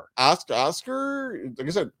 154. Oscar, like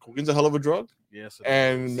I said, cocaine's a hell of a drug. Yes.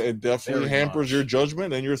 It definitely hampers your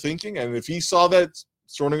judgment and your thinking. And if he saw that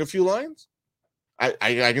throwing a few lines,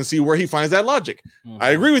 I can see where he finds that logic. Mm-hmm.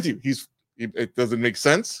 I agree with you. It doesn't make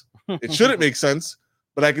sense. It shouldn't make sense,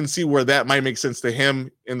 but I can see where that might make sense to him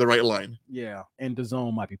in the right line. Yeah, and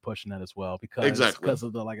DAZN might be pushing that as well because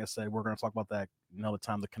of the, like I said, we're going to talk about that another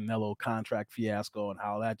time, the Canelo contract fiasco and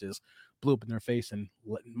how that just blew up in their face. And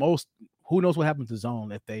who knows what happens to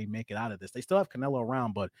DAZN if they make it out of this? They still have Canelo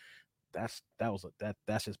around, but that's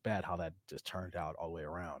just bad how that just turned out all the way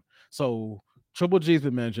around. So Triple G's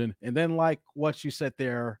been mentioned, and then like what you said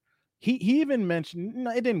there. He even mentioned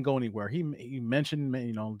it didn't go anywhere. He mentioned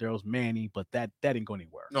there was Manny, but that didn't go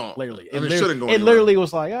anywhere. No, clearly it shouldn't go anywhere. It literally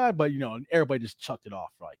was like but everybody just chucked it off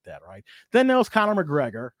like that, right? Then there was Conor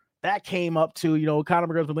McGregor. That came up too. Conor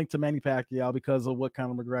McGregor's been linked to Manny Pacquiao because of what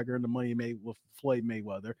Conor McGregor and the money he made with Floyd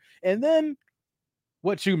Mayweather. And then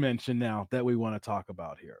what you mentioned now that we want to talk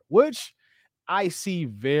about here, which I see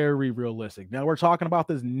very realistic. Now we're talking about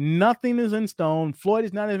this. Nothing is in stone. Floyd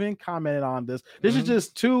is not even commented on this. This is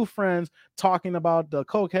just 2 friends talking about the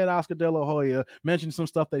cokehead Oscar De La Hoya, mentioned some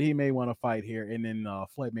stuff that he may want to fight here, and then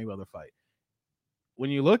Floyd Mayweather fight. When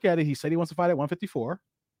you look at it, he said he wants to fight at 154.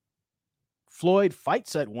 Floyd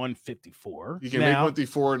fights at 154. He can make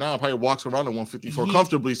 154 now. Probably walks around at 154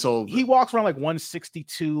 comfortably. So he walks around like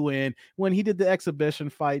 162. And when he did the exhibition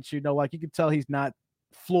fights, you could tell he's not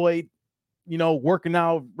Floyd. Working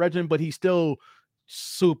out regimen, but he's still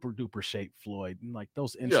super duper shape, Floyd. And like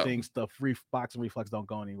those instincts, the boxing reflex don't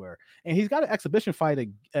go anywhere. And he's got an exhibition fight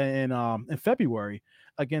in February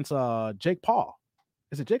against Jake Paul.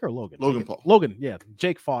 Is it Jake or Logan? Logan Paul. Logan, yeah.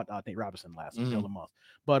 Jake fought Nate Robinson last Mhm. other month.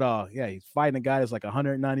 But yeah, he's fighting a guy that's like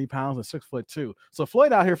 190 pounds and 6'2". So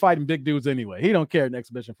Floyd out here fighting big dudes anyway. He don't care in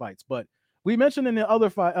exhibition fights. But we mentioned in the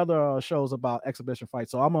other shows about exhibition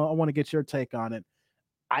fights. So I want to get your take on it.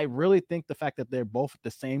 I really think the fact that they're both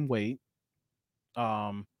the same weight.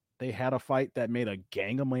 They had a fight that made a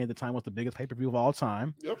gang of money at the time, was the biggest pay-per-view of all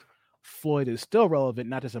time. Yep. Floyd is still relevant,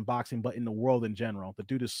 not just in boxing, but in the world in general. The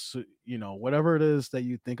dude is, whatever it is that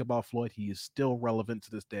you think about Floyd, he is still relevant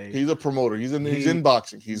to this day. He's a promoter. He's in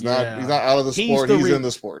boxing. He's not out of the sport. He's in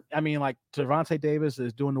the sport. I mean, like Gervonta Davis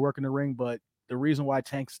is doing the work in the ring, but the reason why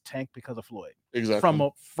tanked because of Floyd.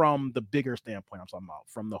 Exactly. From the bigger standpoint I'm talking about,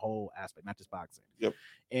 from the whole aspect, not just boxing. Yep.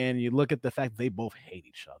 And you look at the fact they both hate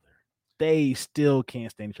each other. They still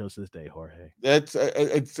can't stand each other to this day, Jorge.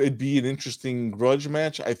 It'd be an interesting grudge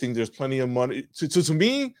match. I think there's plenty of money. To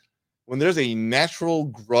me, when there's a natural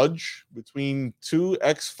grudge between two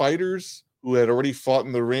ex-fighters who had already fought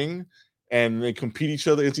in the ring and they compete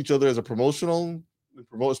against each other as promoters,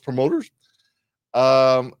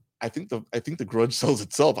 I think the grudge sells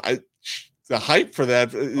itself. The hype for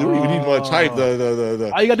that, you don't need much hype.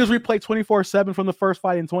 All you gotta do is replay 24/7 from the first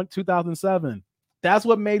fight in 2007. That's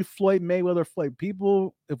what made Floyd Mayweather Floyd.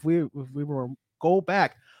 People, if we were go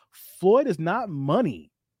back, Floyd is not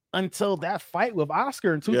money until that fight with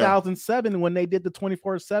Oscar in 2007 when they did the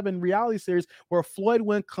 24/7 reality series where Floyd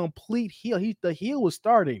went complete heel. The heel was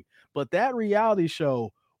starting, but that reality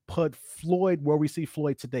show put Floyd where we see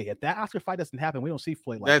Floyd today. If that Oscar fight doesn't happen, we don't see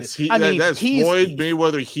Floyd like this. That's Floyd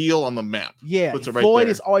Mayweather heel on the map. Yeah, Floyd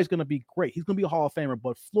is always going to be great. He's going to be a Hall of Famer,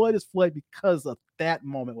 but Floyd is Floyd because of that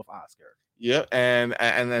moment with Oscar. Yeah, and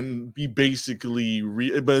then be basically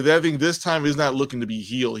but I think this time he's not looking to be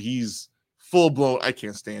heel. He's full blown. I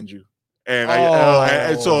can't stand you, and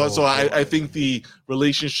I think the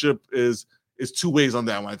relationship is two ways on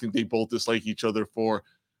that one. I think they both dislike each other for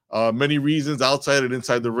many reasons outside and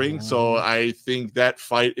inside the ring. So I think that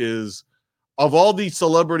fight is, of all the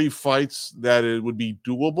celebrity fights that it would be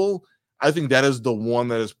doable, I think that is the one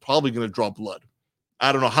that is probably going to draw blood.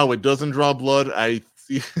 I don't know how it doesn't draw blood.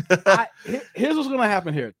 Here's what's going to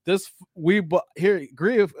happen here. See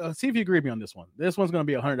if you agree with me on this one. This one's going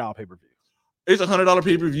to be $100 pay-per-view. It's $100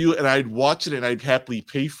 pay-per-view, and I'd watch it and I'd happily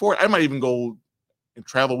pay for it. I might even go and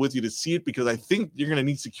travel with you to see it because I think you're going to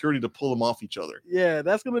need security to pull them off each other. Yeah,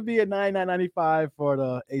 that's going to be at $99.95 for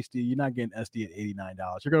the HD. You're not getting SD at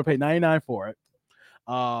 $89. You're going to pay $99 for it.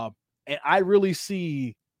 And I really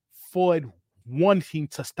see Floyd wanting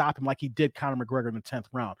to stop him like he did Conor McGregor in the 10th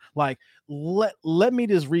round. Like, let me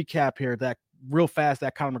just recap here that real fast,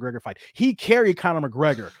 that Conor McGregor fight. He carried Conor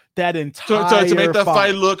McGregor that entire to make that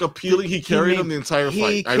fight look appealing, he carried him the entire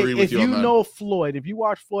fight. I agree with you on that. If you know Floyd, if you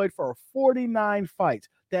watch Floyd for 49 fights,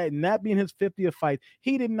 that being his 50th fight,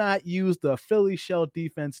 he did not use the Philly shell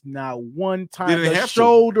defense not one time. The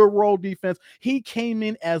shoulder roll defense. He came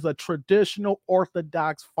in as a traditional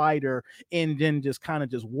orthodox fighter and then just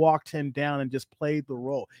walked him down and just played the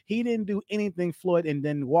role. He didn't do anything, Floyd, and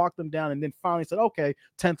then walked him down and then finally said, okay,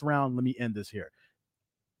 10th round, let me end this here.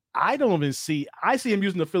 I see him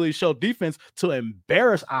using the Philly shell defense to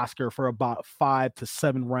embarrass Oscar for about 5 to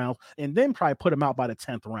 7 rounds and then probably put him out by the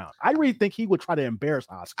 10th round. I really think he would try to embarrass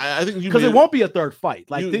Oscar. I think because it won't be a third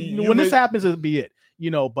fight. Like when this happens, it'll be it.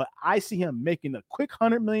 But I see him making a quick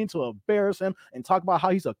 $100 million to embarrass him and talk about how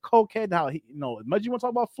he's a cokehead. How he, as much as you want to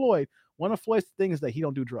talk about Floyd, one of Floyd's things is that he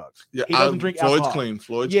don't do drugs. Yeah, he doesn't drink alcohol.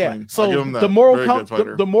 Floyd's clean. So the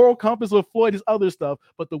moral compass with Floyd is other stuff.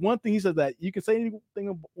 But the one thing he said that you can say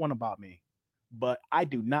anything about me, but I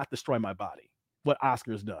do not destroy my body. What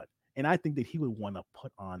Oscar's done, and I think that he would want to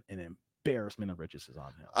put on an embarrassment of riches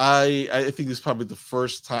on him. I think this is probably the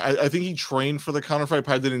first time. I think he trained for the Conor fight,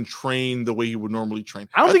 probably didn't train the way he would normally train.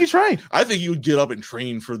 I don't think he trained. I think he would get up and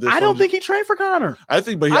train for this. I don't think he trained for Conor. I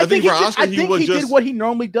think for Oscar, he did what he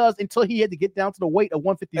normally does until he had to get down to the weight of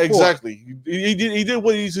 154. Exactly. He did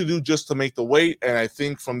what he needs to do just to make the weight, and I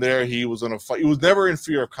think from there he was going to fight. He was never in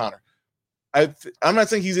fear of Conor. I'm not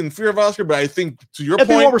saying he's in fear of Oscar, but I think to your point,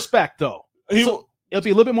 be more respect though. It'll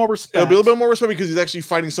be a little bit more respect. It'll be a little bit more respect because he's actually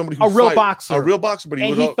fighting somebody who's a real boxer. But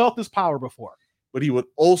he felt this power before. But he would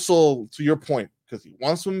also, to your point, because he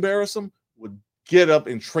wants to embarrass him, would get up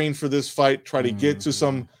and train for this fight, try to get to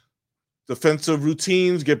some defensive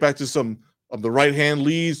routines, get back to some of the right hand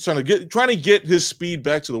leads, trying to get his speed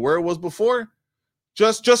back to where it was before.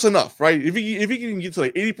 Just enough, right? If he can get to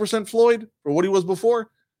like 80% Floyd for what he was before,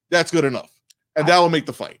 that's good enough. And that will make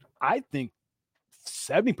the fight. I think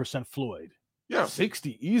 70% Floyd. Yeah,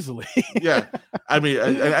 60 easily. Yeah, I mean,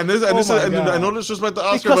 and I know this just about the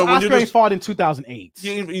Oscar, because but when Oscar ain't fought in 2008.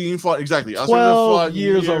 he fought exactly. 12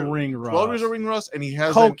 years of ring rust. 12 years of ring rust, and he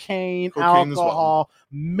has cocaine alcohol, well.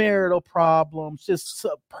 marital problems, just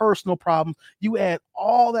personal problems. You add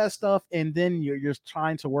all that stuff, and then you're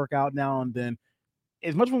trying to work out now and then.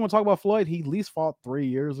 As much as we want to talk about Floyd, he at least fought 3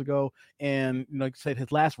 years ago, and like I said,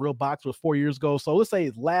 his last real box was 4 years ago. So let's say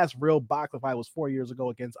his last real boxing fight was 4 years ago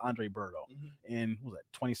against Andre Berto in what was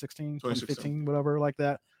that 2016, 2015, whatever like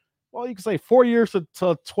that. Well, you can say 4 years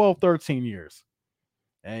to 12, 13 years.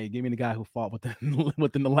 Hey, give me the guy who fought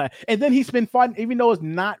within the last, and then he's been fighting, even though it's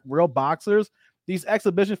not real boxers. These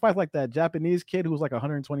exhibition fights, like that Japanese kid who was like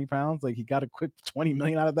 120 pounds, like he got a quick 20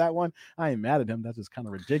 million out of that one. I ain't mad at him. That's just kind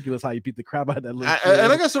of ridiculous how you beat the crap out of that little kid.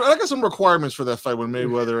 And I got some requirements for that fight when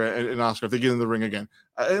Mayweather and Oscar, if they get in the ring again.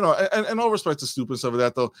 And all respect to stupid stuff of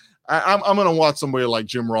that though. I'm gonna watch somebody like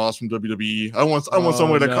Jim Ross from WWE. I want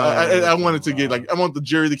somebody I wanted to get I want the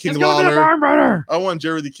Jerry the King Lawler. I want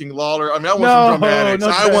Jerry the King Lawler. I mean, I want some dramatics.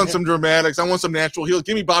 I want some dramatics. I want some natural heels.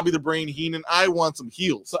 Give me Bobby the Brain Heenan. I want some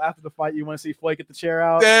heels. So after the fight, you want to see Floyd get the chair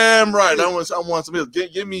out? Damn right. I want some heels.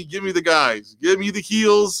 Give me the guys. Give me the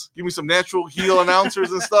heels. Give me some natural heel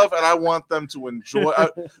announcers and stuff, and I want them to enjoy.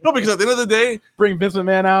 No, because at the end of the day, bring Vince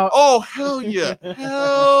McMahon out. Oh hell yeah,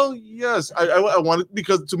 hell yes. I want it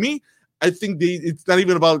because to me, I think it's not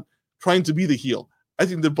even about trying to be the heel. I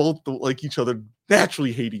think they both like each other,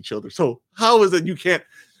 naturally hate each other. So how is it you can't?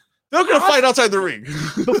 They're gonna fight outside the ring.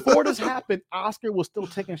 Before this happened, Oscar was still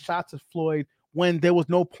taking shots at Floyd when there was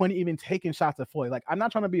no point even taking shots at Floyd. Like, I'm not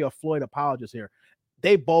trying to be a Floyd apologist here.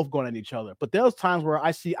 They both going at each other. But there's times where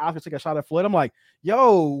I see Oscar take a shot at Floyd. I'm like,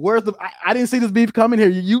 yo, where's the I didn't see this beef coming here.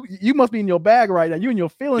 You must be in your bag right now. You and your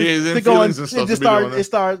feelings to go and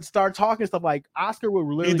just start talking stuff. Like Oscar would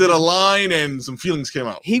literally, he did a line and some feelings came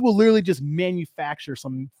out. He will literally just manufacture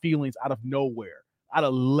some feelings out of nowhere, out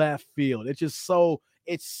of left field. It's just so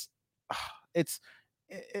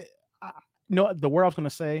the word I was gonna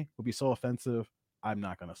say would be so offensive. I'm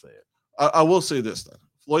not gonna say it. I will say this then.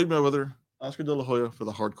 Floyd Mayweather, Oscar De La Hoya for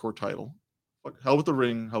the hardcore title. Hell with the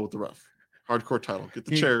ring, hell with the ref. Hardcore title. Get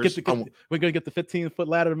the chairs. We're gonna get the 15-foot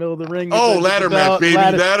ladder in the middle of the ring. Ladder match, baby.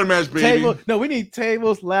 Ladder match, baby. No, we need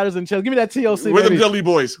tables, ladders, and chairs. Give me that TLC. We're them Dudley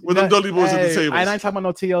boys. We're them Dudley boys at the tables. I ain't talking about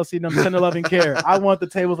no TLC, no 10-11 care. I want the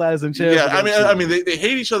tables, ladders, and chairs. Yeah, I mean, they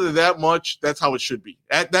hate each other that much. That's how it should be.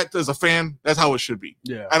 That as a fan, that's how it should be.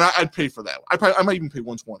 Yeah, and I'd pay for that. I might even pay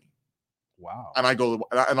 $120. Wow. And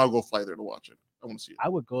I'll go fly there to watch it. I want to see it. I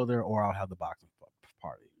would go there, or I'll have the boxing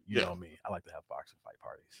party. You know me. I like to have boxing fight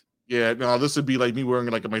parties. Yeah, no, this would be like me wearing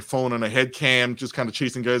like my phone on a head cam, just kind of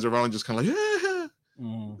chasing guys around and just kind of like,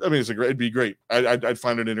 I mean, it'd be great. I'd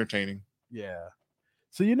find it entertaining. Yeah.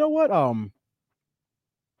 So you know what?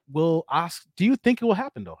 Do you think it will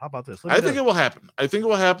happen though? How about this? I think it will happen. I think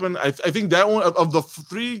that one of the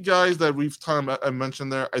three guys that I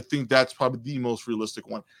mentioned there, I think that's probably the most realistic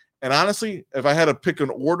one. And honestly, if I had to pick an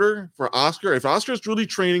order for Oscar, if Oscar's really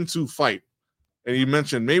training to fight, and you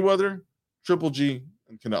mentioned Mayweather, Triple G,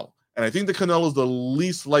 and Canelo, and I think the Canelo is the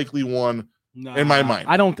least likely one in my mind.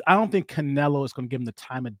 I don't think Canelo is going to give him the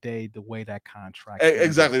time of day the way that contract.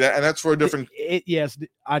 Exactly that, and that's for a different. Yes,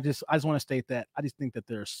 I just want to state that I just think that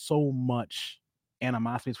there's so much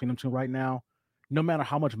animosity between them two right now. No matter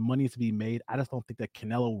how much money is to be made, I just don't think that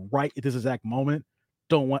Canelo right at this exact moment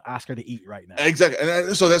don't want Oscar to eat right now. Exactly,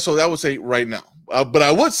 and so that would say right now. But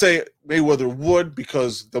I would say Mayweather would,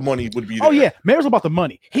 because the money would be there. Oh yeah, Mayweather's about the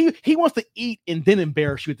money. He wants to eat and then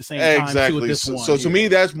embarrass you at the same time. Exactly. So to me,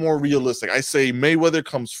 that's more realistic. I say Mayweather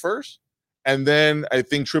comes first, and then I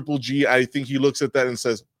think Triple G. I think he looks at that and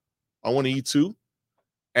says, "I want to eat too,"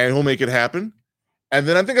 and he'll make it happen. And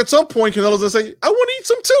then I think at some point Canelo's gonna say, "I want to eat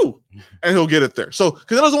some too," and he'll get it there. So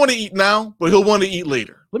Canelo doesn't want to eat now, but he'll want to eat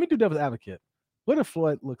later. Let me do devil's advocate. What if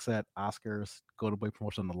Floyd looks at Oscar's Golden Boy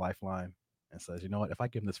promotion on the Lifeline and says, "You know what? If I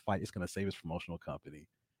give him this fight, it's going to save his promotional company.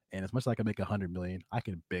 And as much as I can make $100 million, I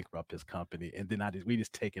can bankrupt his company, and then we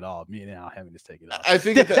just take it all. Me and Al Hammond just take it all." I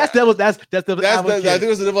think that's devil's advocate. I think it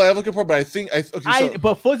was the devil's advocate part, but I think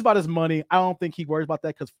but Floyd's about his money. I don't think he worries about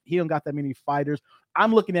that because he don't got that many fighters.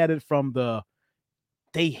 I'm looking at it from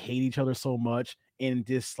they hate each other so much, and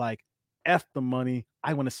just like F the money.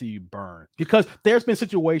 I want to see you burn, because there's been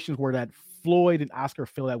situations where that Floyd and Oscar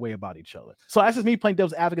feel that way about each other. So that's just me playing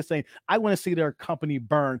devil's advocate, saying I want to see their company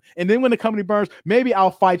burn, and then when the company burns, maybe I'll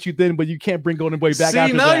fight you then, but you can't bring Golden Boy back.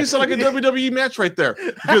 See, now you sound like a WWE match right there,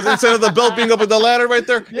 because instead of the belt being up at the ladder right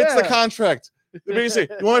there, it's the contract. They say,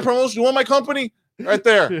 "You want my promotion? You want my company? Right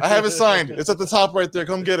there. I have it signed. It's at the top right there.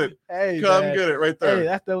 Come get it. Hey, Come man. get it right there. Hey,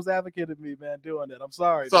 that's those advocate of me, man, doing that. I'm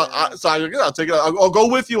sorry. So, man. I'll take it. I'll go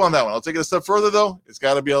with you on that one. I'll take it a step further, though. It's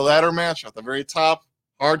got to be a ladder match at the very top,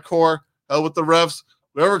 hardcore, hell with the refs.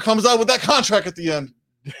 Whoever comes out with that contract at the end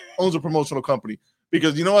owns a promotional company.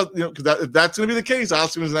 Because you know what? Because if that's going to be the case,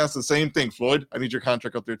 Oscar is going to ask the same thing. Floyd, I need your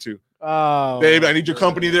contract up there, too. Oh, Babe, I need your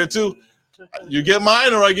company there, too. You get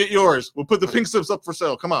mine or I get yours. We'll put the pink slips up for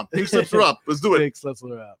sale. Come on. Pink slips are up. Let's do it. Pink slips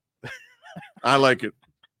are up. I like it.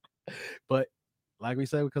 But like we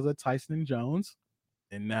said, because of Tyson and Jones,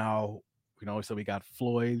 and now so we got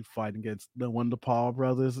Floyd fighting against one of the Paul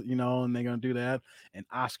brothers, and they're gonna do that. And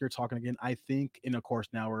Oscar talking again. I think, and of course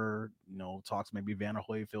now we're talks maybe Vanna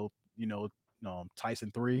Holyfield,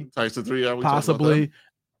 Tyson 3. Tyson 3, yeah, possibly.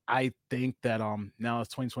 I think that now it's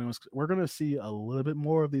 2021. We're gonna see a little bit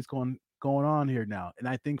more of these going on here now, and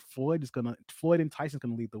I think Floyd and Tyson's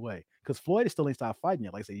gonna lead the way because Floyd still ain't stopped fighting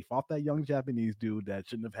yet. Like I said, he fought that young Japanese dude that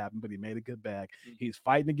shouldn't have happened, but he made a good bag. He's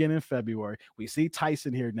fighting again in February. We see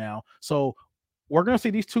Tyson here now, so we're gonna see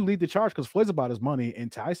these two lead the charge because Floyd's about his money,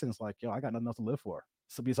 and Tyson's like, yo, I got nothing else to live for.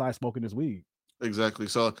 So besides smoking his weed. Exactly.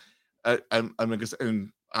 So I'm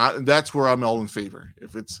and that's where I'm all in favor.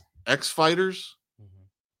 If it's ex-fighters.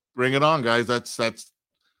 Bring it on, guys. That's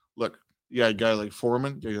look, you got a guy like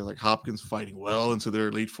Foreman, you got like Hopkins fighting well into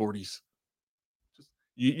their late 40s.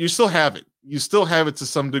 You still have it. You still have it to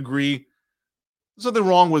some degree. There's nothing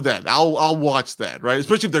wrong with that. I'll watch that, right?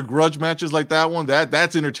 Especially if they're grudge matches like that one.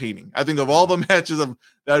 That's entertaining. I think of all the matches of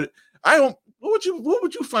that, what would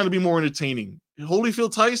you find to be more entertaining?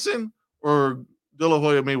 Holyfield Tyson or De La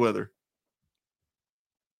Hoya Mayweather?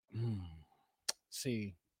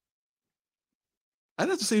 See. I'd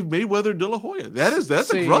have to say Mayweather, De La Hoya.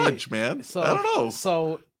 That's a grudge, man. So, I don't know.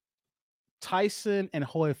 So Tyson and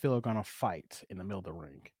Holyfield are gonna fight in the middle of the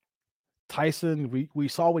ring. Tyson, we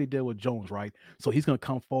saw what he did with Jones, right? So he's gonna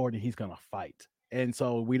come forward and he's gonna fight. And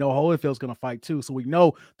so we know Holyfield's gonna fight too. So we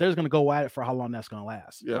know they're gonna go at it for how long that's gonna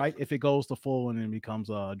last, right? If it goes to full and it becomes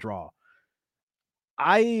a draw.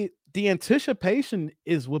 The anticipation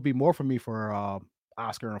would be more for me for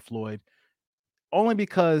Oscar and Floyd. Only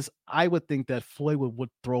because I would think that Floyd would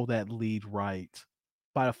throw that lead right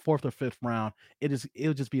by the 4th or 5th round. It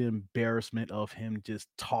would just be an embarrassment of him just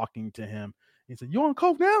talking to him. He said, "You want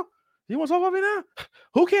coke now? You want to talk about me now?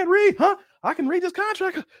 Who can't read? Huh? I can read this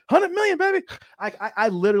contract. 100 million, baby." I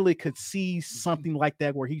literally could see something like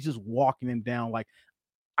that where he's just walking him down. Like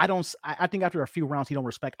I think after a few rounds he don't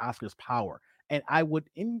respect Oscar's power, and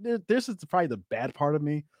this is probably the bad part of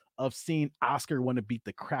me. Of seeing Oscar want to beat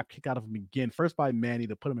the crap kick out of him again, first by Manny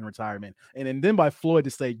to put him in retirement, and then by Floyd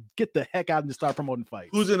to say, "Get the heck out and just start promoting fights."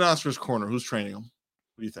 Who's in Oscar's corner? Who's training him?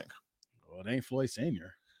 What do you think? Well, it ain't Floyd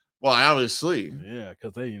Sr. Well, obviously, yeah,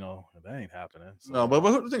 because that ain't happening. So. No,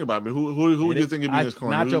 but think about it. Who would you think would be in his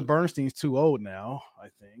corner? Nacho Bernstein's too old now. I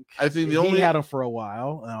think he had him for a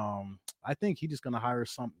while. I think he's just gonna hire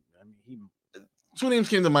some. I mean, two names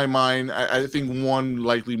came to my mind. I think one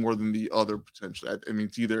likely more than the other potentially. I mean,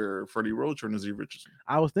 it's either Freddie Roach or Nazeem Richardson.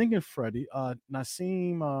 I was thinking Freddie.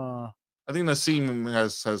 Naseem. I think Naseem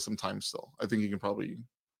has some time still. I think he can probably.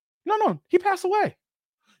 No, he passed away.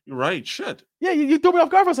 You're right. Shit. Yeah, you threw me off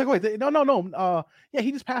guard for a second. Wait, no. Yeah,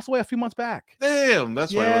 he just passed away a few months back. Damn,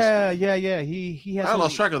 that's why. Yeah. He has. I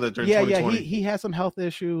lost track of that during 2020. Yeah. He had some health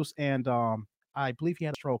issues, and I believe he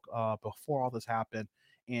had a stroke before all this happened.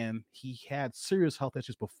 And he had serious health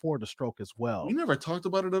issues before the stroke as well. We never talked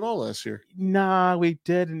about it at all last year. Nah, we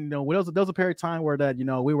didn't. There was a period of time where that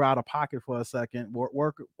we were out of pocket for a second,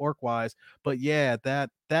 work wise. But yeah,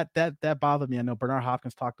 that bothered me. I know Bernard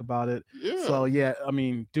Hopkins talked about it. Yeah. So yeah, I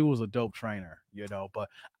mean, dude was a dope trainer, But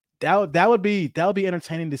that would be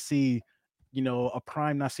entertaining to see, a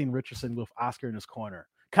prime Naseem Richardson with Oscar in his corner,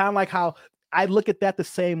 kind of like how. I look at that the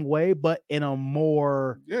same way, but in a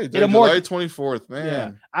more July 24th, man.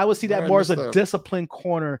 Yeah, I would see that more as a disciplined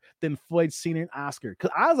corner than Floyd Sr. and Oscar.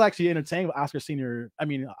 Because I was actually entertained with Oscar Sr.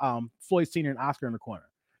 Floyd Sr. and Oscar in the corner.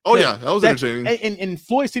 Oh yeah, that was entertaining. And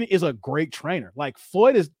Floyd Sr. is a great trainer. Like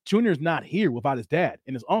Floyd Jr. is not here without his dad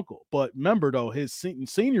and his uncle. But remember though, his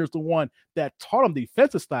senior is the one that taught him the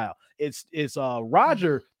defensive style. It's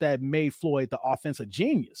Roger that made Floyd the offensive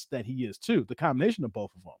genius that he is too. The combination of both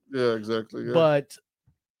of them. Yeah, exactly. Yeah. But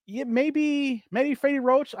yeah, maybe Freddie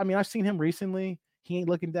Roach. I mean, I've seen him recently. He ain't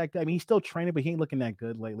looking that good. I mean, he's still training, but he ain't looking that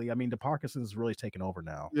good lately. I mean, the Parkinson's really taken over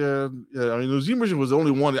now. Yeah. I mean, Nazeem Richardson was the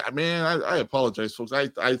only one. Man, I apologize, folks. I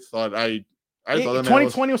thought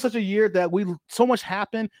 2020 was such a year that so much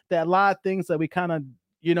happened that a lot of things that we kind of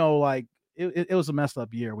like it was a messed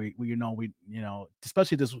up year. We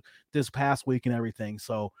especially this past week and everything.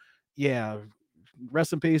 So yeah,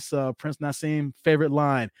 rest in peace, Prince Nassim. Favorite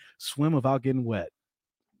line: "Swim without getting wet."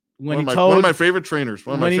 One of my favorite trainers.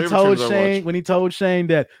 When he told Shane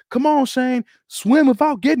that, "Come on, Shane, swim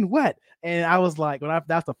without getting wet," and I was like,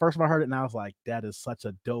 that's the first time I heard it, and I was like, that is such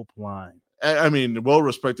a dope line. I mean,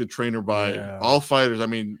 well-respected trainer by all fighters. I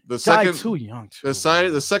mean, the second too young. The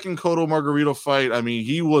second Cotto Margarito fight. I mean,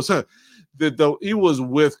 he was he was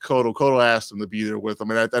with Cotto. Cotto asked him to be there with him,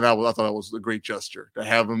 and I thought that was a great gesture to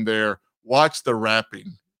have him there. Watch the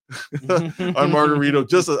rapping on Margarito.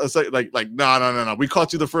 Just a second, like no. We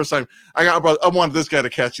caught you the first time. I wanted this guy to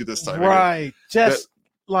catch you this time. Right.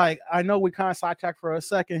 I know we kind of sidetracked for a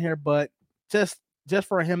second here, but just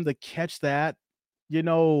for him to catch that,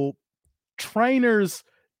 trainers,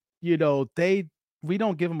 we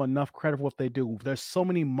don't give them enough credit for what they do. There's so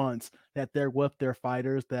many months that they're with their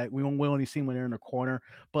fighters that we only see when they're in the corner.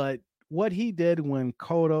 But what he did when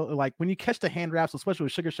Cotto, like when you catch the hand wraps, especially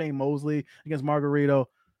with Sugar Shane Mosley against Margarito,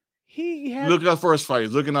 he had looking out for his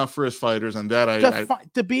fighters, and that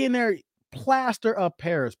to be in there, plaster of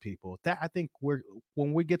Paris, people. That I think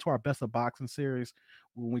when we get to our Best of Boxing series,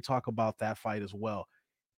 when we talk about that fight as well,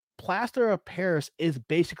 plaster of Paris is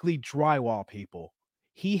basically drywall, people.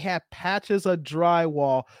 He had patches of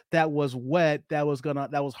drywall that was wet, that was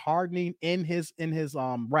hardening in his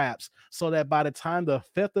wraps, so that by the time the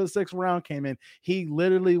 5th or 6th round came in, he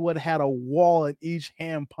literally would have had a wall in each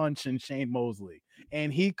hand punching Shane Mosley.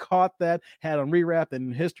 And he caught that, had him rewrapped,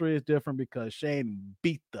 and history is different because Shane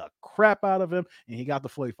beat the crap out of him, and he got the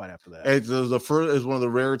Floyd fight after that. It's one of the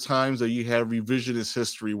rare times that you have revisionist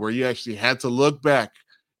history where you actually had to look back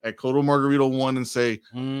at Cotto Margarito 1 and say,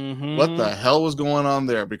 what the hell was going on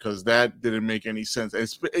there? Because that didn't make any sense.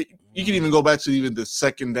 You can even go back to even the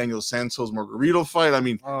second Daniel Santos Margarito fight. I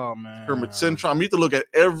mean, Kermit Cintron. You have to look at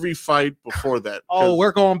every fight before that.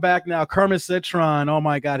 We're going back now. Kermit Cintron. Oh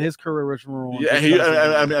my God, his career was ruined.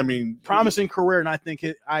 Yeah, I mean, promising career, and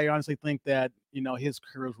I honestly think that his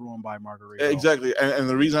career was ruined by Margarito. Exactly, and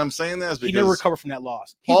the reason I'm saying that is because he never recovered from that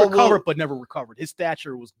loss. He recovered, but never recovered. His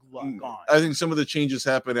stature was gone. I think some of the changes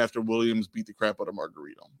happened after Williams beat the crap out of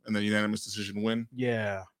Margarito, and the unanimous decision win.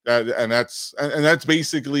 Yeah, that's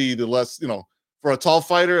basically the less for a tall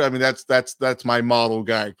fighter. I mean, that's my model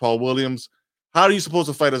guy, Paul Williams. How are you supposed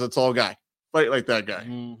to fight as a tall guy? Fight like that guy.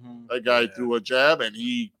 That guy threw a jab and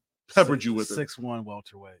he peppered you with 6'1"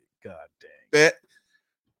 welterweight. God it. dang.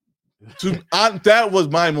 That was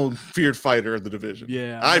my most feared fighter of the division.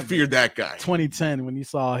 Yeah, I feared that guy. 2010, when you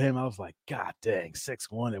saw him, I was like, God dang,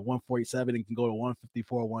 6'1" at 147 and can go to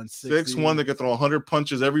 154, 160. 6'1" that can throw 100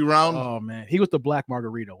 punches every round. Oh man, he was the black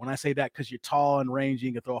Margarito. When I say that, because you're tall and rangy,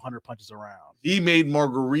 you can throw 100 punches around. He made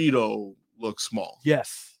Margarito look small.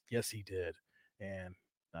 Yes, he did. And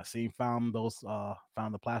Nassim found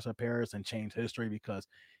the plaster of Paris and changed history because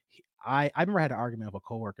I remember I had an argument with a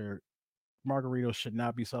coworker. Margarito should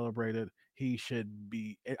not be celebrated. He should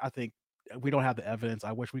be. I think we don't have the evidence.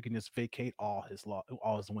 I wish we can just vacate all his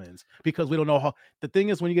wins because we don't know how. The thing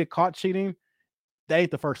is, when you get caught cheating, that ain't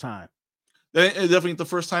the first time. That ain't definitely the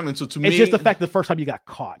first time. And so to me, it's just the fact the first time you got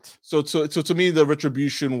caught. So to me, the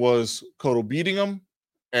retribution was Cotto beating him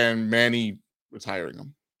and Manny retiring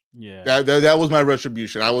him. Yeah, that was my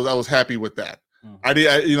retribution. I was happy with that. I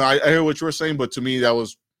hear what you were saying, but to me, that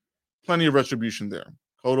was plenty of retribution there.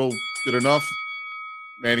 Cotto did enough.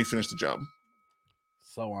 Manny finished the job.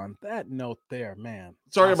 So on that note, there, man.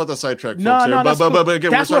 Sorry about the sidetrack. No, but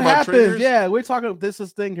again, that's what happens. Trainers. Yeah, we're talking. This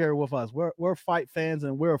thing here with us. We're fight fans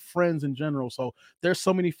and we're friends in general. So there's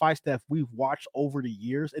so many fights that we've watched over the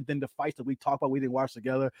years, and then the fights that we talk about, we didn't watch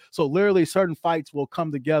together. So literally, certain fights will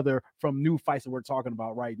come together from new fights that we're talking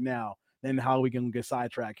about right now. Then how we can get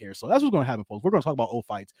sidetracked here. So that's what's going to happen, folks. We're going to talk about old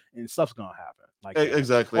fights and stuff's going to happen. Like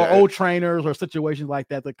exactly. Or old trainers or situations like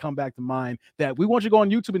that come back to mind that we want you to go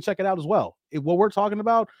on YouTube and check it out as well. If what we're talking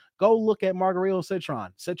about, go look at Margarito and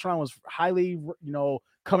Cintron. Cintron was highly,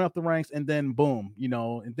 coming up the ranks, and then boom,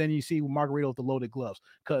 and then you see Margarito with the loaded gloves.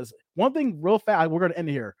 Because one thing real fast, we're going to end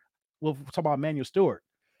here. We'll talk about Manuel Stewart.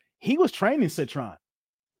 He was training Cintron.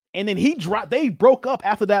 And then they broke up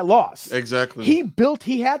after that loss. Exactly. He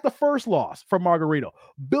had the first loss from Margarito.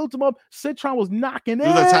 Built him up. Cintron was knocking in.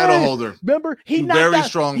 He was a title holder. Remember? He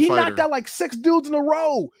knocked out like 6 dudes in a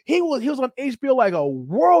row. He was on HBO like a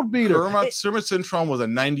world beater. Kermit Cintron was a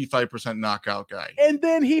 95% knockout guy. And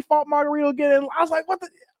then he fought Margarito again. And I was like, what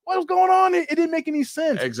was going on? It didn't make any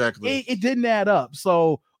sense. Exactly. It didn't add up.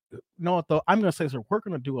 So, you know what, though? I'm going to say, so we're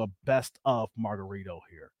going to do a best of Margarito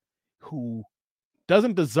here, who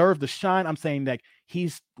doesn't deserve the shine. I'm saying that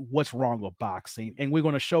he's what's wrong with boxing, and we're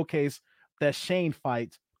going to showcase that Shane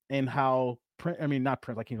fight and how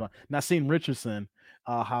Nassim Richardson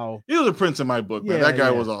how he was a prince in my book, man. Yeah, That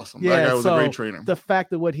guy yeah. was awesome. Yeah, That guy was a so great trainer. the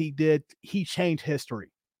fact that what he did, he changed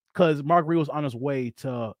history. Because Margarito was on his way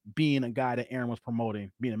to being a guy that Aaron was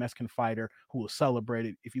promoting, being a Mexican fighter who was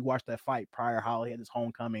celebrated. If you watch that fight prior, how he had his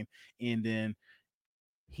homecoming, and then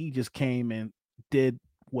he just came and did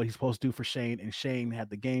what he's supposed to do for Shane, and Shane had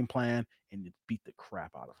the game plan and it beat the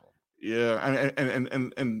crap out of him. Yeah,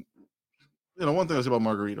 and you know, one thing I say about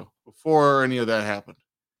Margarito, before any of that happened,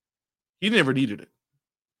 he never needed it.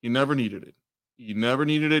 He never needed it. He never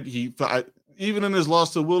needed it. Even in his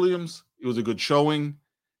loss to Williams, it was a good showing.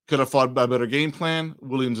 Could have fought by a better game plan.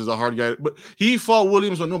 Williams is a hard guy, but he fought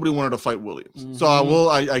Williams when nobody wanted to fight Williams. Mhm. So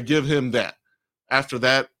I give him that. After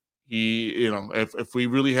that, he, you know, if we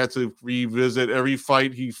really had to revisit every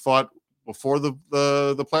fight he fought before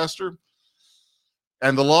the plaster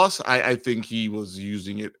and the loss, I think he was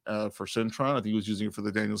using it for Cintron. I think he was using it for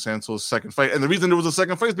the Daniel Santos second fight. And the reason there was a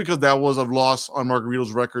second fight is because that was a loss on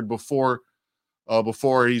Margarito's record before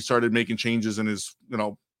he started making changes in his, you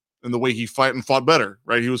know, in the way he fought better,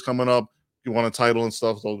 right? He was coming up, he won a title and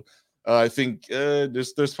stuff. So I think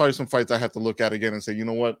there's probably some fights I have to look at again and say, you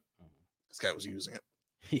know what, this guy was using it.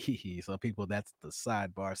 So people, that's the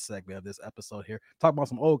sidebar segment of this episode here. Talk about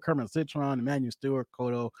some old Kermit Cintron, Emmanuel Stewart,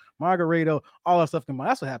 Cotto, Margarito, all that stuff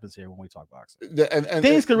combined. That's what happens here when we talk boxing.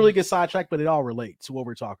 Things can really get sidetracked, but it all relates to what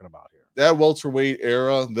we're talking about here. That welterweight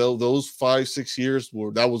era, those 5-6 years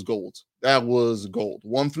that was gold. That was gold.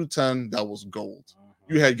 1 through 10, that was gold.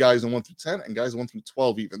 You had guys in 1 through 10 and guys in 1 through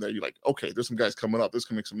 12 even there. You're like, okay, there's some guys coming up. This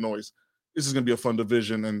can make some noise. This is going to be a fun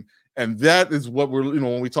division. And that is what we're, you know,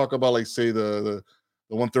 when we talk about, like, say the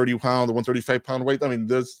 130 pound, the 135 pound weight. I mean,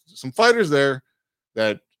 there's some fighters there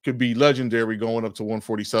that could be legendary going up to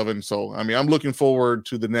 147. So, I mean, I'm looking forward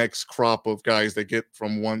to the next crop of guys that get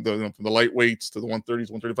from from the lightweights to the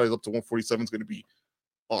 130s, 135s up to 147 is going to be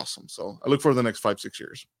awesome. So I look forward to the next 5-6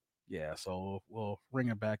 years. Yeah, so we'll bring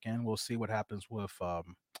it back in. We'll see what happens with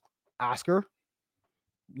Oscar.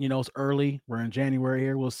 You know, it's early. We're in January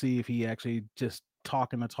here. We'll see if he actually just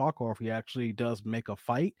talking the talk or if he actually does make a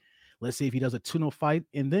fight. Let's see if he does a tune-up fight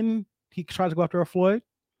and then he tries to go after a Floyd.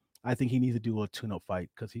 I think he needs to do a tune-up fight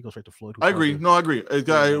because he goes straight to Floyd. I agree. No, I agree.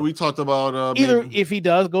 We talked about either if he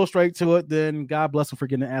does go straight to it, then God bless him for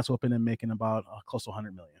getting an ass whooping and making about close to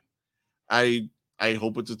 100 million. I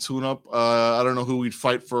hope it's a tune-up. I don't know who we'd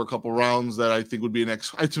fight for a couple rounds that I think would be an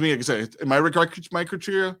ex. To me, like I said, in my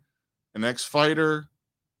criteria, an ex-fighter,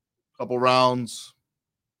 couple rounds,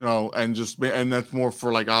 you know, and that's more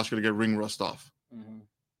for like Oscar to get ring rust off. Mm-hmm.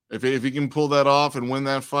 If he can pull that off and win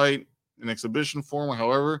that fight in exhibition form or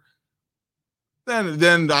however,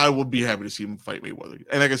 then I would be happy to see him fight Mayweather.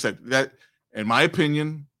 And like I said, that in my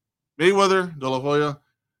opinion, Mayweather, De La Hoya,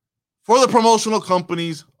 for the promotional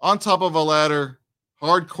companies, on top of a ladder,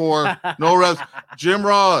 hardcore, no reps, Jim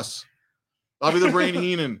Ross, Bobby the Brain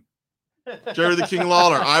Heenan, Jerry the King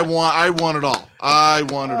Lawler. I want it all. I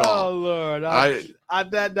want it all. Oh Lord! On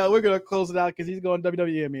that note, we're gonna close it out because he's going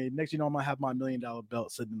WWE. I mean, next, you know, I'm gonna have my $1 million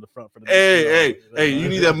belt sitting in the front for the. Hey! You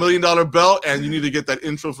need that $1 million belt, and you need to get that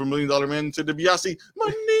intro for $1 Million Man to DiBiase.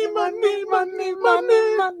 Money.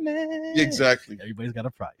 Exactly. Everybody's got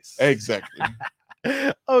a price. Exactly.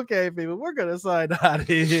 Okay, people, we're gonna sign out of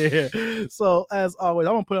here. So as always,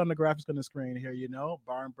 I'm gonna put on the graphics on the screen here, you know,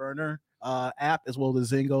 Barn Burner app, as well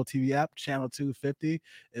as the Zingo TV app, channel 250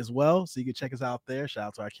 as well. So you can check us out there. Shout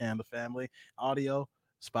out to our Canada family. Audio,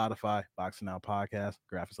 Spotify, Boxing Now Podcast,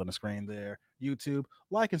 graphics on the screen there. YouTube,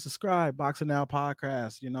 like and subscribe, Boxing Now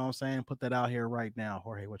Podcast. You know what I'm saying? Put that out here right now.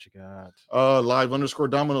 Jorge, what you got?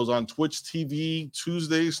 Live_Dominoes on Twitch TV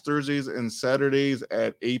Tuesdays, Thursdays, and Saturdays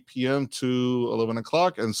at 8 p.m. to 11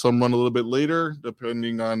 o'clock, and some run a little bit later,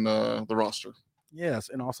 depending on the roster. Yes,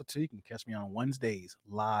 and also too, you can catch me on Wednesdays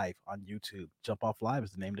live on YouTube. Jump Off Live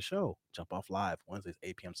is the name of the show. Jump Off Live, Wednesdays,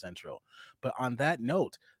 8 p.m. Central. But on that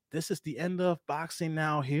note, this is the end of Boxing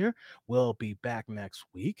Now here. We'll be back next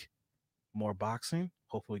week. More boxing.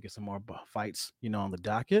 Hopefully get some more fights, you know, on the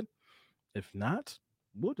docket. If not,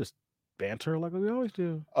 we'll just banter like we always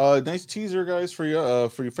do. Nice teaser, guys, for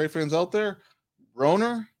you fight fans out there.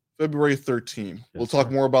 Broner, February 13th. Yes, we'll talk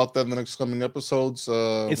more about that in the next coming episodes.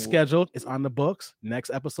 It's scheduled. It's on the books.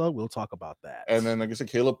 Next episode, we'll talk about that. And then, like I said,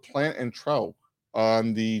 Caleb Plant and Trout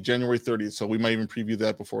on the January 30th. So we might even preview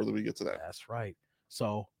that before we get to that. That's right.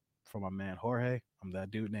 So for my man Jorge, I'm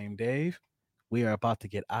that dude named Dave. We are about to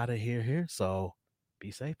get out of here. So be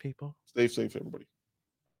safe, people. Stay safe, everybody.